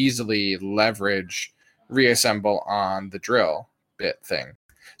or easily leverage reassemble on the drill bit thing.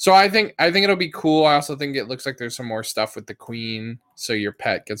 So I think it'll be cool. I also think it looks like there's some more stuff with the queen, so your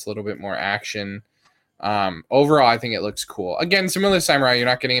pet gets a little bit more action. Overall, I think it looks cool. Again, similar to Samurai, you're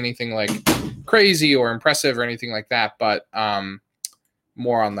not getting anything like crazy or impressive or anything like that, but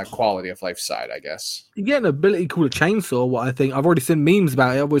more on the quality of life side, I guess. You get an ability called a chainsaw. What I think, I've already seen memes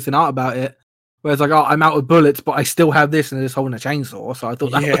about it. I've already seen art about it, where it's like, oh, I'm out of bullets, but I still have this, and they're just holding a chainsaw. So I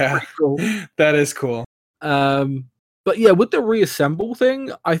thought that was pretty cool. That is cool. But yeah, with the reassemble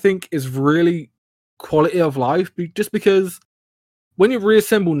thing, I think is really quality of life, just because when you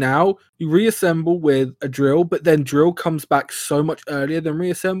reassemble now, you reassemble with a drill, but then drill comes back so much earlier than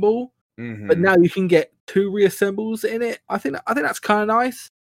reassemble. But now you can get 2 reassembles in it. I think that's kind of nice.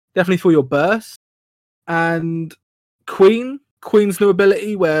 Definitely for your burst. And Queen's new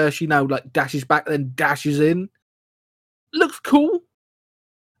ability where she now like dashes back then dashes in. Looks cool.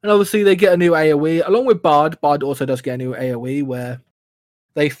 And obviously they get a new AoE along with Bard. Bard also does get a new AoE where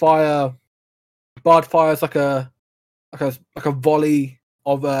they fire. Bard fires like a volley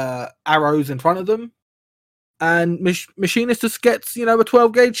of arrows in front of them, and Machinist just gets, a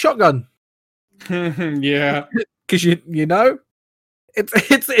 12-gauge shotgun. Yeah. Because you know,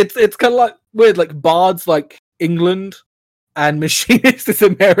 it's kind of like weird, like Bard's like England and Machinist is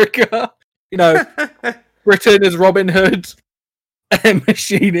America. Britain is Robin Hood and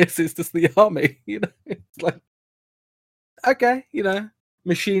Machinist is just the army. It's like, okay,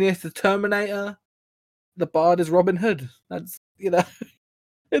 Machinist is Terminator, the Bard is Robin Hood. That's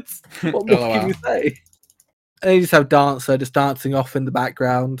it's what more can you say? And you just have Dancer just dancing off in the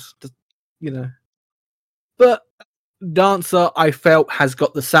background, But Dancer, I felt, has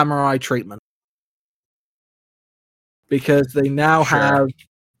got the samurai treatment because they now have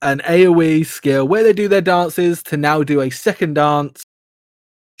an AoE skill where they do their dances to now do a second dance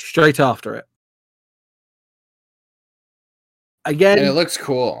straight after it. Again, and it looks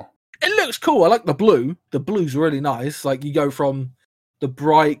cool. It looks cool. I like the blue. The blue's really nice. Like you go from the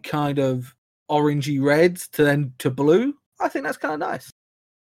bright kind of orangey reds to blue. I think that's kind of nice.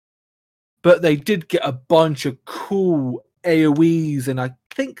 But they did get a bunch of cool AoEs and I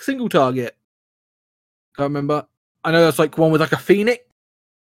think single target. Can't remember. I know that's like one with like a phoenix.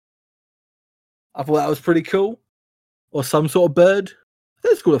 I thought that was pretty cool. Or some sort of bird. I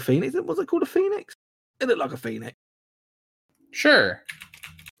think it's called a phoenix. Was it called a phoenix? It looked like a phoenix. Sure.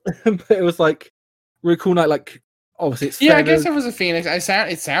 But it was like really cool night. Like obviously it's I guess it was a phoenix.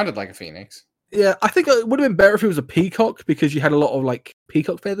 It sounded like a phoenix. Yeah, I think it would have been better if it was a peacock because you had a lot of like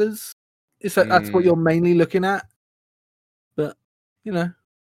peacock feathers. It's like that's what you're mainly looking at. But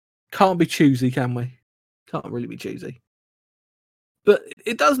can't be choosy, can we? Can't really be choosy. But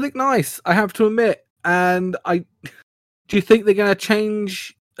it does look nice, I have to admit. And do you think they're going to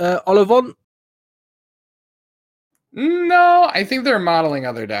change Olivant? No, I think they're modeling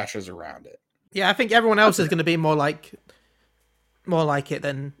other dashes around it. Yeah, I think everyone else is going to be more like it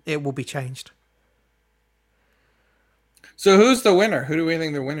than it will be changed. So who's the winner? Who do we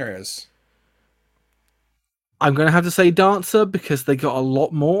think the winner is? I'm going to have to say Dancer because they got a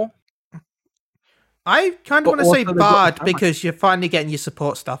lot more. I kind of want to say Bard because you're finally getting your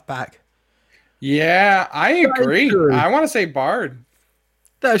support stuff back. Yeah, I agree. I want to say Bard.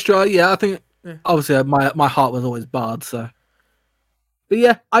 That's true. Yeah, I think obviously my heart was always Bard. So, but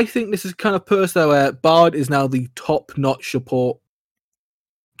yeah, I think this is kind of put us though where Bard is now the top-notch support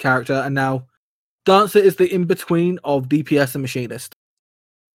character, and now Dancer is the in-between of DPS and Machinist.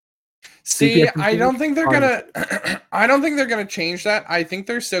 See, I don't think they're gonna change that. I think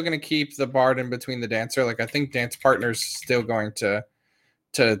they're still gonna keep the Bard in between the Dancer. Like I think Dance Partner's still going to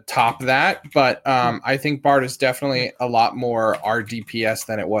top that, but I think Bard is definitely a lot more RDPS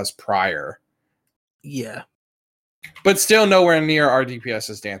than it was prior. Yeah, but still nowhere near RDPS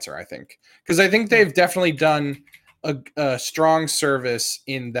as Dancer. I think because I think they've definitely done a strong service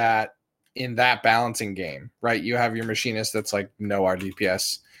in that balancing game. Right, you have your Machinist that's like no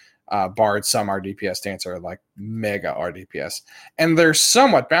RDPS. Bard, some RDPS, Dancer, like mega RDPS. And they're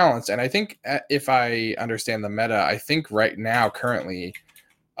somewhat balanced. And I think if I understand the meta, I think right now, currently,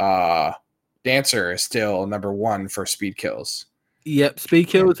 Dancer is still number one for speed kills. Yep, speed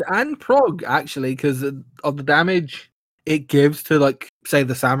kills and prog, actually, because of the damage it gives to, like, say,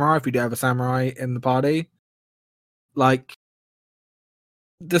 the Samurai, if you do have a Samurai in the party. Like,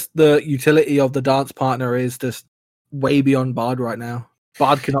 just the utility of the Dance Partner is just way beyond Bard right now.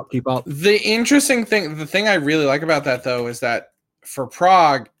 Bard cannot keep up. The interesting thing, the thing I really like about that, though, is that for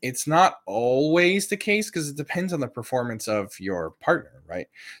prog, it's not always the case because it depends on the performance of your partner, right?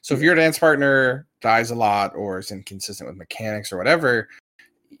 So if your dance partner dies a lot or is inconsistent with mechanics or whatever,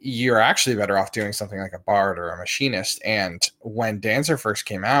 you're actually better off doing something like a Bard or a Machinist. And when Dancer first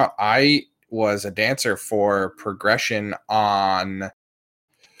came out, I was a Dancer for progression on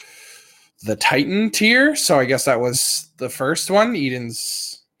the Titan tier, so I guess that was the first one,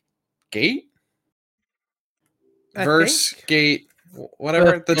 Eden's Gate? Verse Gate,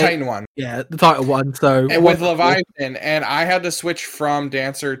 whatever, the Titan one. Yeah, the Titan one, so... And with Leviathan, and I had to switch from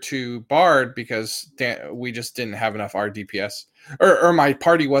Dancer to Bard because we just didn't have enough RDPS. Or my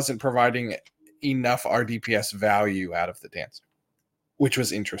party wasn't providing enough RDPS value out of the Dancer, which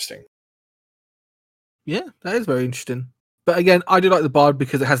was interesting. Yeah, that is very interesting. But again, I do like the Bard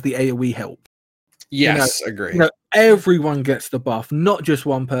because it has the AoE help. Yes, agree. Everyone gets the buff, not just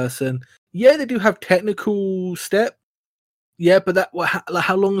one person. Yeah, they do have technical step. Yeah, but that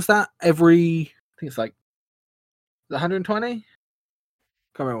how long is that? I think it's like 120. Can't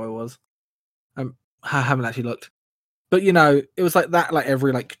remember what it was. I haven't actually looked. But it was like that, like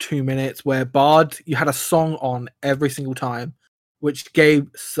every 2 minutes. Where Bard, you had a song on every single time, which gave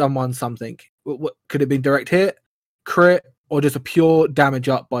someone something. What could it be? Direct hit, crit, or just a pure damage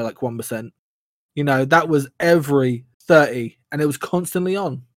up by 1%? You know, that was every 30, and it was constantly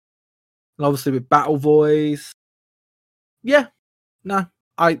on. And obviously with Battle Voice, yeah, no,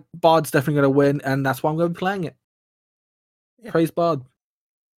 Bard's definitely going to win, and that's why I'm going to be playing it. Yeah. Praise Bard.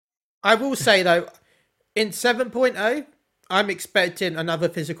 I will say though, in 7.0, I'm expecting another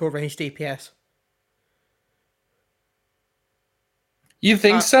physical range DPS. You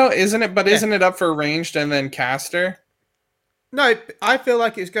think so? Isn't it? But yeah. isn't it up for ranged and then caster? No, I feel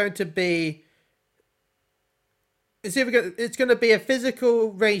like it's going to be. It's going to be a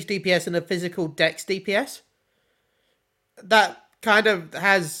physical range DPS and a physical dex DPS. That kind of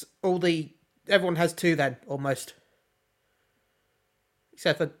has all the. Everyone has two then, almost.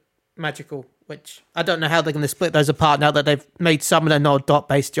 Except for magical, which I don't know how they're going to split those apart now that they've made Summoner not a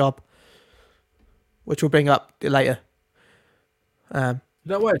dot-based job. Which we'll bring up later. No,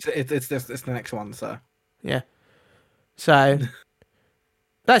 well, it's the next one, so. Yeah. So.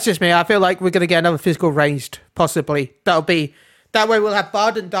 That's just me. I feel like we're going to get another physical ranged, possibly. That way we'll have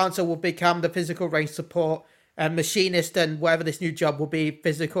Bard and Dancer will become the physical range support, and Machinist and whatever this new job will be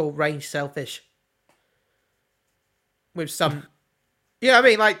physical range selfish. With some... Yeah, I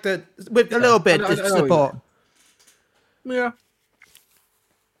mean, like, with a little bit of support. Yeah.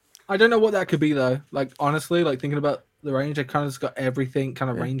 I don't know what that could be, though. Like, honestly, like, thinking about the range, I kind of just got everything kind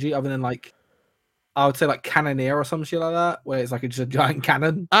of rangey, other than, like, I would say like Cannoneer or some shit like that, where it's like just a giant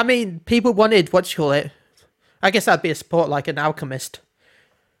cannon. I mean, people wanted, I guess that'd be a support like an Alchemist.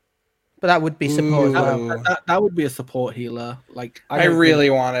 But that would be support as well. That would be a support healer. Like I really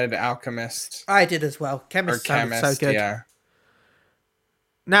wanted Alchemist. I did as well. Chemist sounded so good. Yeah.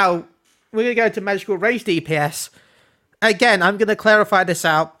 Now, we're going to go to Magical Range DPS. Again, I'm going to clarify this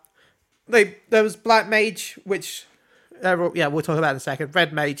out. There was Black Mage, which... we'll talk about in a second.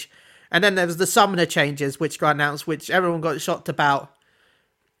 Red Mage. And then there was the Summoner changes, which got announced, which everyone got shocked about.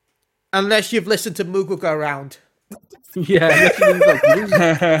 Unless you've listened to Moogle go around. Yeah, you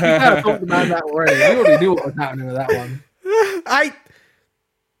kind talked about that already. You already knew what was happening with that one.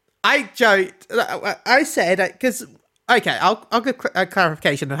 I joked. I said, because... Okay, I'll give a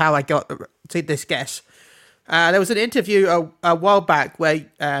clarification of how I got to this guess. There was an interview a while back where...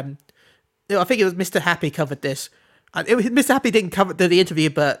 I think it was Mr. Happy covered this. Mr. Happy didn't cover the interview,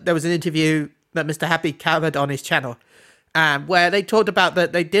 but there was an interview that Mr. Happy covered on his channel, where they talked about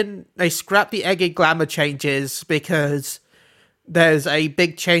that they scrapped the Eggy Glamour changes because there's a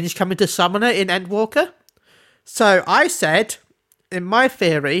big change coming to Summoner in Endwalker. So I said, in my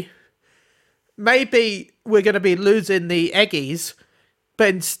theory, maybe we're going to be losing the Eggies, but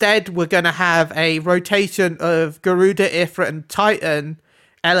instead we're going to have a rotation of Garuda, Ifrit, and Titan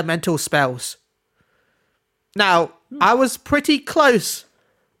elemental spells. Now, I was pretty close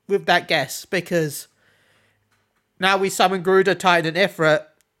with that guess, because now we summon Garuda, Titan, and Ifrit,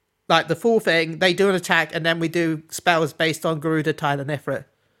 like the full thing, they do an attack, and then we do spells based on Garuda, Titan, and Ifrit.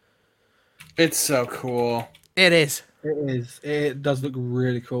 It's so cool. It is. It is. It does look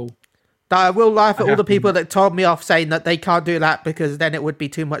really cool. I will laugh at all the people that told me off saying that they can't do that because then it would be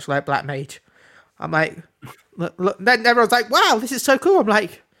too much like Black Mage. I'm like, look, then everyone's like, wow, this is so cool. I'm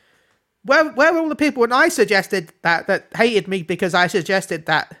like, where were all the people when I suggested that hated me because I suggested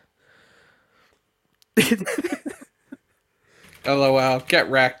that? LOL, get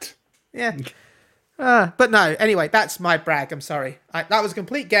wrecked. Yeah. But no, anyway, that's my brag. I'm sorry. That was a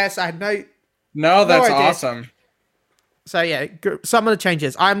complete guess. I had No, that's idea. awesome. So yeah, Summoner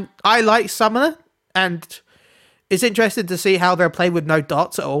changes. I like Summoner, and it's interesting to see how they'll play with no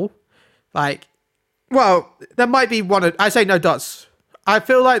dots at all. Like, well, there might be one. I say no dots. I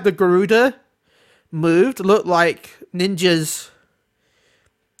feel like the Garuda looked like Ninja's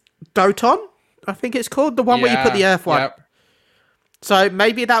Doton, I think it's called, the one where you put the earth one. Yep. So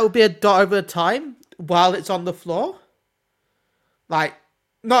maybe that will be a dot over time while it's on the floor. Like,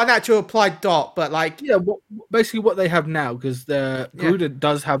 not an actual applied dot, but like... Yeah, basically what they have now, because the Garuda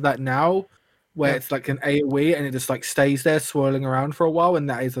does have that now, where it's like an AoE and it just like stays there swirling around for a while, and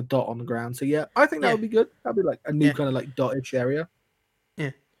that is a dot on the ground. So yeah, I think that would be good. That'd be like a new kind of like dot-ish area.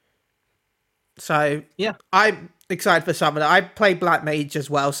 Yeah. So yeah, I'm excited for Summoner. I play Black Mage as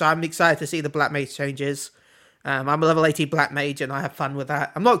well, so I'm excited to see the Black Mage changes. I'm a level 80 Black Mage and I have fun with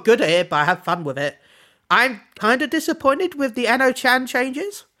that. I'm not good at it, but I have fun with it. I'm kind of disappointed with the Eno-chan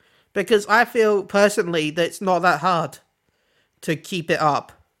changes, because I feel personally that it's not that hard to keep it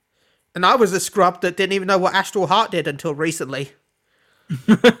up. And I was a scrub that didn't even know what Astral Heart did until recently.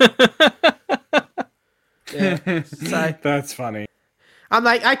 So that's funny. I'm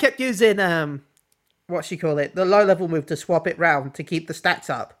like, I kept using the low level move to swap it round to keep the stats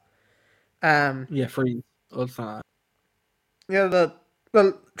up. Freeze all the time.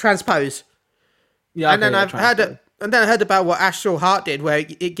 The transpose. Yeah, And then okay, I've had it. And then I heard about what Astral Heart did, where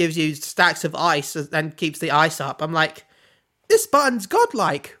it gives you stacks of ice and keeps the ice up. I'm like, this button's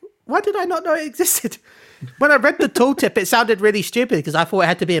godlike. Why did I not know it existed? When I read the tooltip, it sounded really stupid because I thought it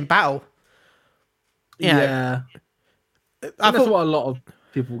had to be in battle. You know, Yeah. I That's thought what a lot of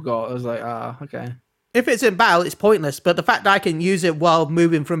people got. I was like, okay. if it's in battle, it's pointless. But the fact that I can use it while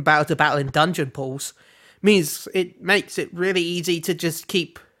moving from battle to battle in dungeon pools means it makes it really easy to just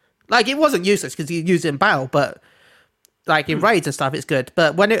keep. Like, it wasn't useless because you use it in battle, but like in raids and stuff, it's good.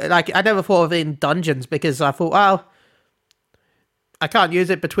 But when it, like, I never thought of it in dungeons because I thought, well, I can't use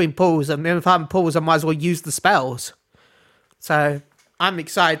it between pools, and if I'm in pools, I might as well use the spells. So I'm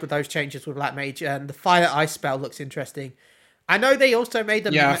excited with those changes with Black Mage, and the Fire Ice spell looks interesting. I know they also made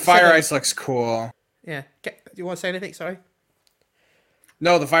them. Yeah, Fire Ice looks cool. Yeah, do you want to say anything? Sorry.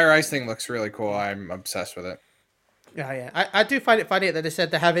 No, the Fire Ice thing looks really cool. I'm obsessed with it. Yeah. I do find it funny that they said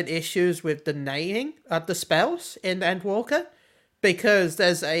they're having issues with the naming of the spells in Endwalker because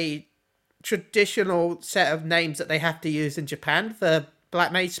there's a traditional set of names that they have to use in Japan for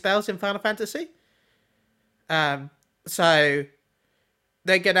Black Mage spells in Final Fantasy. So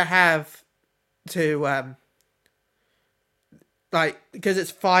they're gonna have to because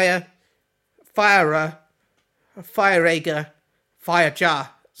it's Fire, Firer, Fireager, Fire Jar.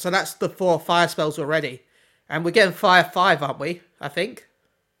 So that's the 4 fire spells already. And we're getting Fire 5, aren't we? I think.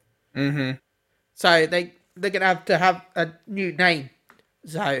 Mm-hmm. So they're going to have a new name.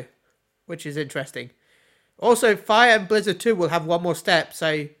 So, which is interesting. Also, Fire and Blizzard 2 will have one more step.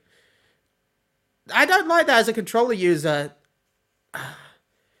 So, I don't like that as a controller user.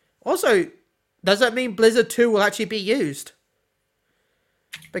 Also, does that mean Blizzard 2 will actually be used?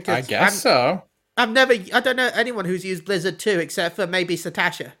 Because I guess so. I don't know anyone who's used Blizzard 2 except for maybe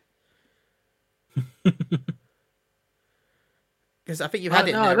Satasha. Because I think you had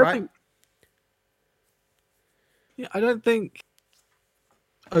it there, right? I don't think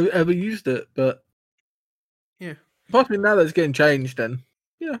I ever used it, but yeah. Possibly now that it's getting changed, then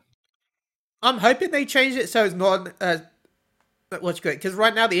yeah. I'm hoping they change it so it's not what's good, because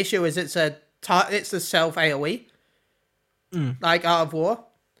right now the issue is it's a self AOE, like Art of War.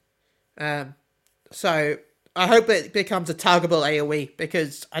 So I hope it becomes a targetable AOE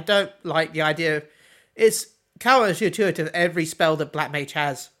because I don't like the idea of it's counterintuitive every spell that Black Mage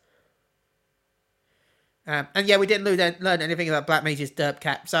has. And yeah, we didn't learn anything about Black Mage's derp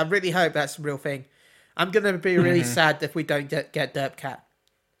cap, so I really hope that's a real thing. I'm gonna be really sad if we don't get derp cap.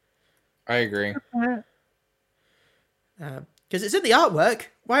 I agree. Because it's in the artwork.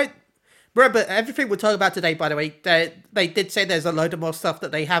 Why? Remember, everything we're talking about today, by the way, they did say there's a load of more stuff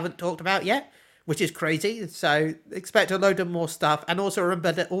that they haven't talked about yet, which is crazy. So expect a load of more stuff. And also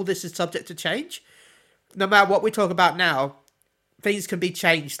remember that all this is subject to change. No matter what we talk about now, things can be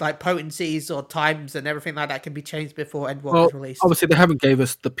changed, like potencies or times and everything like that can be changed before Endwalker is released. Obviously, they haven't gave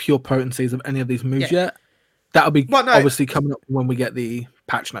us the pure potencies of any of these moves yet. That'll be obviously coming up when we get the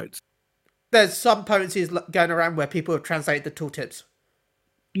patch notes. There's some potencies going around where people have translated the tooltips.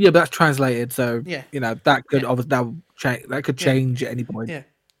 Yeah, but that's translated, so that could that could change at any point.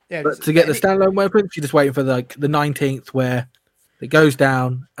 Yeah. But to get the standalone weapons, you're just waiting for the 19th where it goes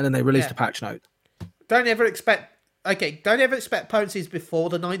down and then they release the patch note. Don't ever expect potencies before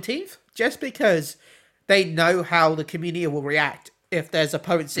the 19th, just because they know how the community will react if there's a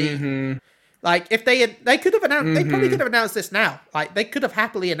potency. Like if they could have announced, they probably could have announced this now. Like they could have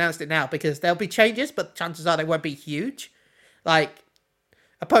happily announced it now because there'll be changes, but chances are they won't be huge. Like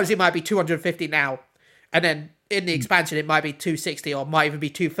a potency might be 250 now, and then in the expansion it might be 260 or might even be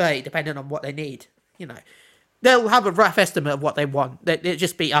 230 depending on what they need. They'll have a rough estimate of what they want. It'll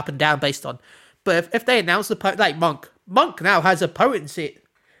just be up and down based on. But if they announce like Monk now has a potency.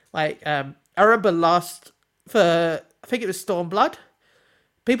 Like I remember I think it was Stormblood.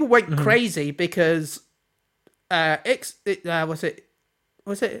 People went crazy because was it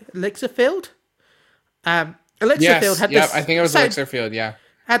Elixirfield? Elixirfield had this. I think it was Elixirfield. Yeah,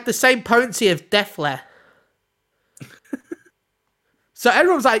 had the same potency of Deathlare. So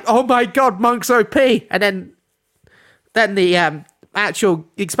everyone's like, "Oh my god, Monk's OP!" And then the actual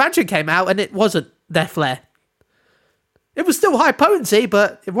expansion came out and it wasn't Deathlare. It was still high potency,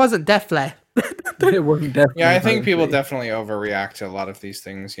 but it wasn't Deathlare. It wasn't Deathlare. Yeah, I think people definitely overreact to a lot of these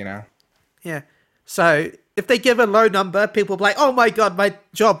things, Yeah. So if they give a low number, people will be like, "Oh my god, my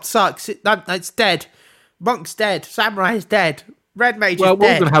job sucks. It's dead. Monk's dead. Samurai's dead. Red Mage is dead." Well, we're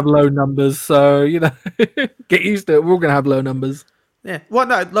all going to have low numbers, so, get used to it. We're all going to have low numbers. Yeah. Well,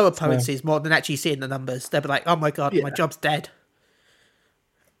 no, lower potencies more than actually seeing the numbers. They'll be like, "Oh my god, my job's dead."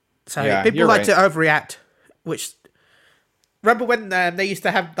 So people like to overreact, which remember when they used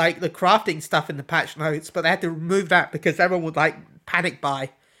to have like the crafting stuff in the patch notes, but they had to remove that because everyone would like panic buy.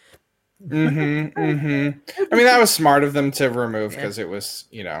 I mean, that was smart of them to remove because it was,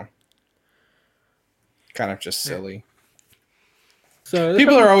 kind of just silly. So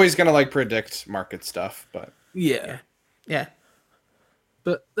people are always going to like predict market stuff, but yeah.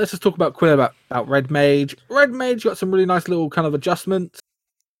 But let's just talk about Red Mage. Red Mage got some really nice little kind of adjustments.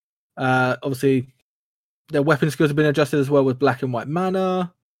 Obviously, their weapon skills have been adjusted as well with black and white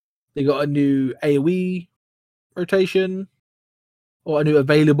mana. They got a new AoE rotation, or a new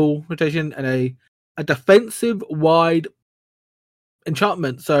available rotation, and a defensive wide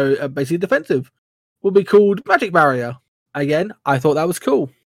enchantment. So basically, defensive will be called Magic Barrier. Again, I thought that was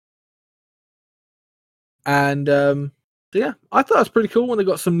cool. And yeah, I thought it was pretty cool when they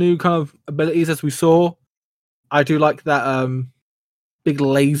got some new kind of abilities, as we saw. I do like that big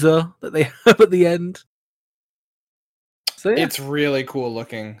laser that they have at the end. So yeah. It's really cool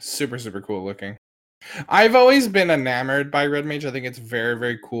looking. Super, super cool looking. I've always been enamored by Red Mage. I think it's very,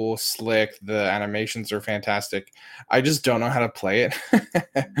 very cool, slick. The animations are fantastic. I just don't know how to play it.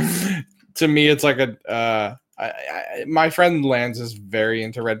 To me, it's like my friend Lance is very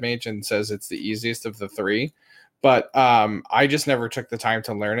into Red Mage and says it's the easiest of the three. But I just never took the time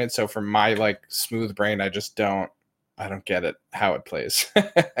to learn it. So for my like smooth brain, I don't get it, how it plays.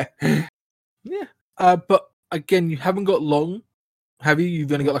 Yeah. But again, you haven't got long, have you?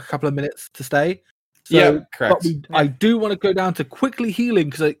 You've only got like a couple of minutes to stay. So, yeah, correct. I do want to go down to quickly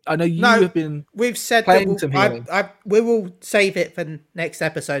healing because I know you have been. We've said playing that some healing. we will save it for next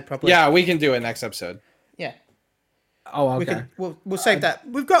episode, probably. Yeah, we can do it next episode. Yeah. Oh, okay. We'll save that.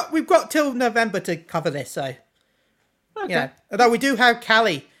 We've got till November to cover this, so. Okay. Yeah. Although we do have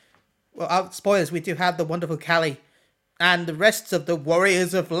Callie. Well, spoilers. We do have the wonderful Callie, and the rest of the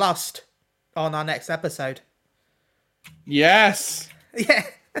Warriors of Lust on our next episode. Yes. Yeah.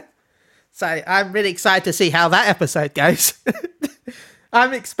 So I'm really excited to see how that episode goes.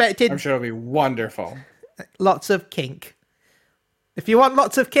 I'm expecting. I'm sure it'll be wonderful. Lots of kink. If you want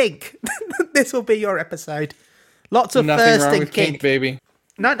lots of kink, this will be your episode. Lots of nothing thirst wrong and with kink, baby.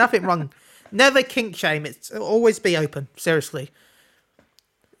 No, nothing wrong. Never kink shame. It'll always be open. Seriously.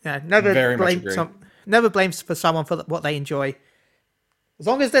 Yeah, never Very much blame agree. never blames for someone for what they enjoy. As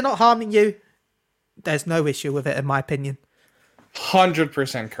long as they're not harming you, there's no issue with it, in my opinion.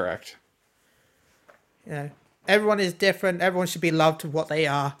 100% correct. You know, everyone is different. Everyone should be loved for what they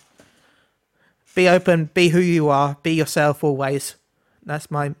are. Be open. Be who you are. Be yourself always.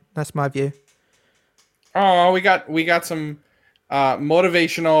 That's my view. Oh, we got some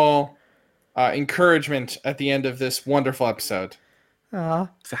motivational encouragement at the end of this wonderful episode.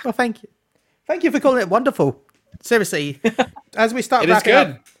 Well, thank you. Thank you for calling it wonderful. Seriously, as we start It is wrapping good.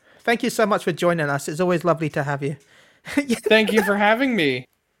 up, thank you so much for joining us. It's always lovely to have you. Thank you for having me.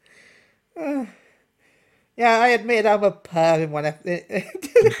 Yeah, I admit I'm a perv in one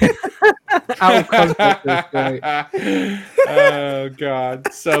Out of context is great. Oh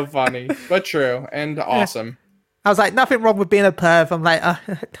god, so funny, but true and awesome. I was like, nothing wrong with being a perv. I'm like, God,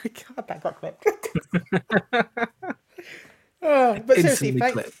 that got clipped. But seriously,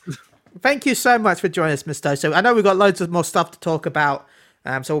 Instantly thank you so much for joining us, Mr. So I know we've got loads of more stuff to talk about,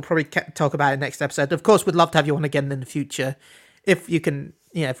 so we'll probably talk about it next episode. Of course, we'd love to have you on again in the future, if you can,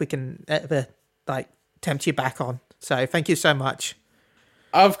 if we can ever like tempt you back on. So thank you so much.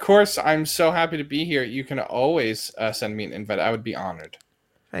 Of course, I'm so happy to be here. You can always send me an invite. I would be honored.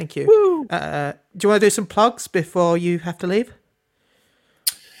 Thank you. Do you want to do some plugs before you have to leave?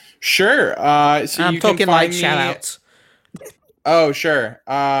 Sure. So I'm you talking can like find me... shout outs. Oh, sure.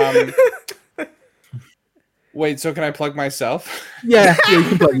 Wait, so can I plug myself? Yeah, you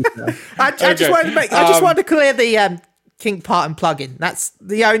can plug yourself. I just wanted to clear the kink part and plug-in. That's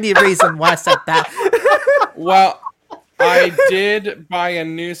the only reason why I said that. Well, I did buy a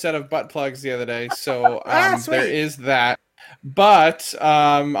new set of butt plugs the other day, so there is that. But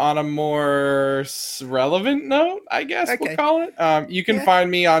on a more relevant note, I guess we'll call it. You can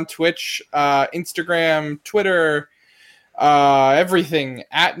find me on Twitch, Instagram, Twitter, everything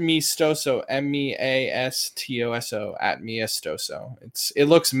at Miastoso, Meastoso, at Miastoso. It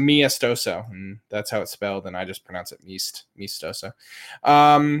looks Miastoso, and that's how it's spelled, and I just pronounce it Miastoso.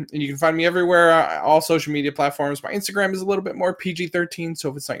 And you can find me everywhere, all social media platforms. My Instagram is a little bit more PG-13, so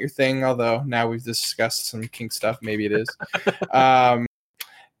if it's not your thing, although now we've discussed some kink stuff, maybe it is.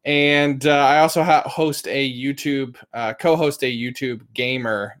 And I also co-host a YouTube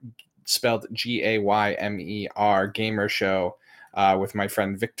gamer, spelled Gaymer, gamer show with my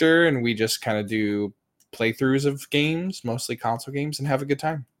friend Victor, and we just kind of do playthroughs of games, mostly console games, and have a good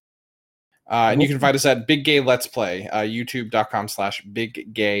time. And you can find us at Big Gay Let's Play,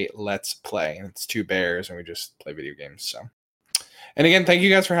 youtube.com/Big Gay Let's Play. And it's 2 bears, and we just play video games. So, and again, thank you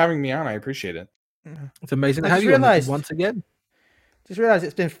guys for having me on. I appreciate it. It's amazing to I have just you on realised- once again. Just realised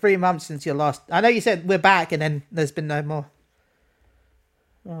it's been 3 months since your last. I know you said we're back, and then there's been no more.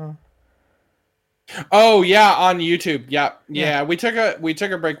 Oh yeah, on YouTube. Yeah. We took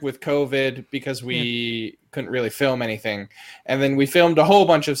a break with COVID because we couldn't really film anything, and then we filmed a whole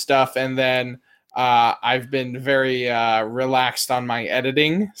bunch of stuff, and then I've been very relaxed on my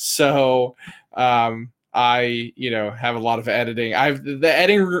editing, so I have a lot of editing.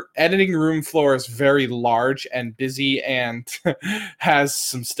 The editing room floor is very large and busy and has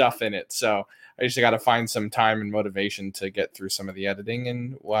some stuff in it, so I just got to find some time and motivation to get through some of the editing,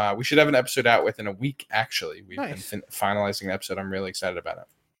 and we should have an episode out within a week. Actually, we've been finalizing the episode. I'm really excited about it.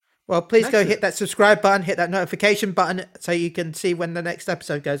 Well, please go hit that subscribe button, hit that notification button, so you can see when the next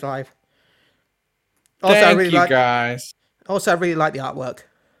episode goes live. Also, Thank you, guys. Also, I really like the artwork.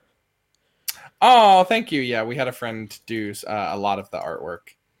 Oh, thank you. Yeah, we had a friend do a lot of the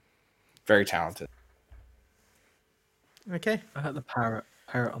artwork. Very talented. Okay. I had the parrot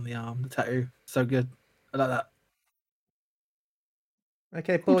on the arm, the tattoo. So good. I like that.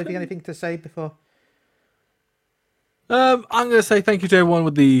 Okay, Paul, have you got anything to say before? I'm going to say thank you to everyone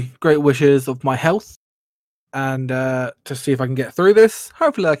with the great wishes of my health, and to see if I can get through this.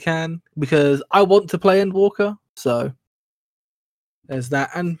 Hopefully I can, because I want to play Endwalker. So there's that,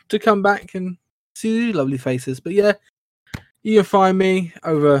 and to come back and see you lovely faces. But yeah, you can find me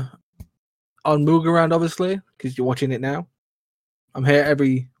over on Moogle Around, obviously, because you're watching it now. I'm here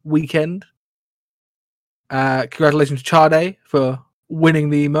every weekend. Congratulations to Charday for winning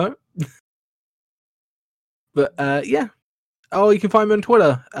the emote. But yeah. Oh, you can find me on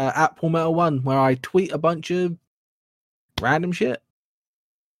Twitter at PaulMetal1, where I tweet a bunch of random shit.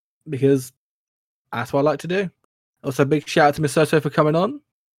 Because that's what I like to do. Also, big shout out to Miss Soto for coming on.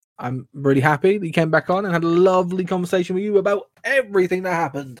 I'm really happy that you came back on and had a lovely conversation with you about everything that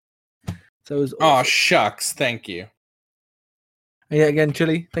happened. So it was awesome. Oh, shucks. Thank you. And yeah, again,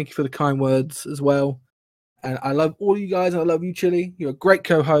 Chili, thank you for the kind words as well. And I love all you guys. I love you, Chili. You're a great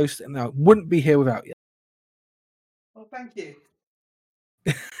co-host, and I wouldn't be here without you. Well, thank you.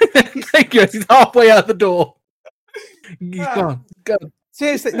 Thank you. He's halfway out the door. He's gone. Go.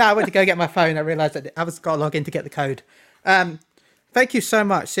 Seriously, no, I went to go get my phone. I realised that I was got to log in to get the code. Thank you so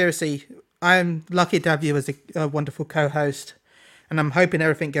much. Seriously, I'm lucky to have you as a wonderful co-host, and I'm hoping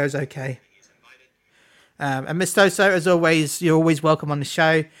everything goes okay. And Miss Toso, as always, you're always welcome on the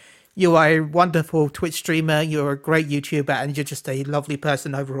show. You are a wonderful Twitch streamer. You're a great YouTuber, and you're just a lovely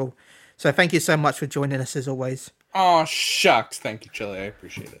person overall. So thank you so much for joining us as always. Oh, shucks. Thank you, Chili. I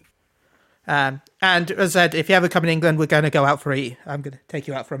appreciate it. And as I said, if you ever come in England, we're going to go out for eat. I'm going to take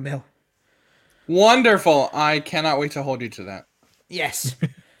you out for a meal. Wonderful. I cannot wait to hold you to that. Yes.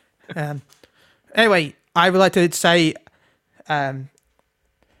 Anyway, I would like to say I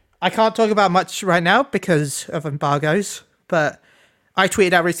can't talk about much right now because of embargoes, but I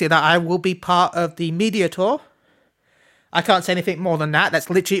tweeted out recently that I will be part of the media tour. I can't say anything more than that. That's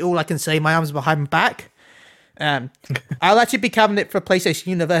literally all I can say. My arms behind my back. I'll actually be covering it for PlayStation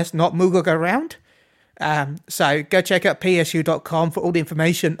Universe, not Moogle Go Round. So go check out psu.com for all the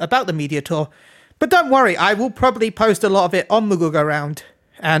information about the media tour. But don't worry, I will probably post a lot of it on Moogle Go Round,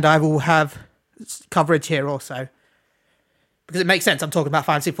 and I will have coverage here also. Because it makes sense, I'm talking about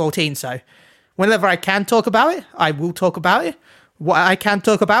Fantasy 14, so whenever I can talk about it, I will talk about it. What I can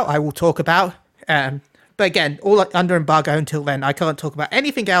talk about, I will talk about. But again, all under embargo until then. I can't talk about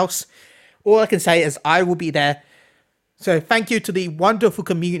anything else. All I can say is I will be there. So thank you to the wonderful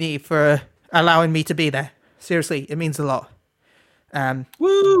community for allowing me to be there. Seriously, it means a lot.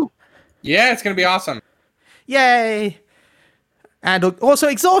 Woo! Yeah, it's going to be awesome. Yay! And also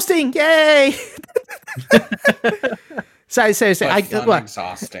exhausting! Yay! So seriously,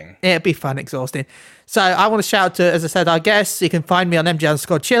 exhausting. It'd be fun, exhausting. So I want to shout out to, as I said, our guests. You can find me on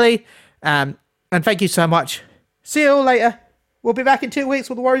MG_Chili. And thank you so much. See you all later. We'll be back in 2 weeks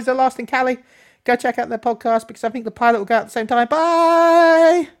with the Warriors Are Lost in Cali. Go check out their podcast because I think the pilot will go out at the same time.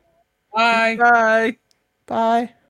 Bye! Bye. Bye. Bye.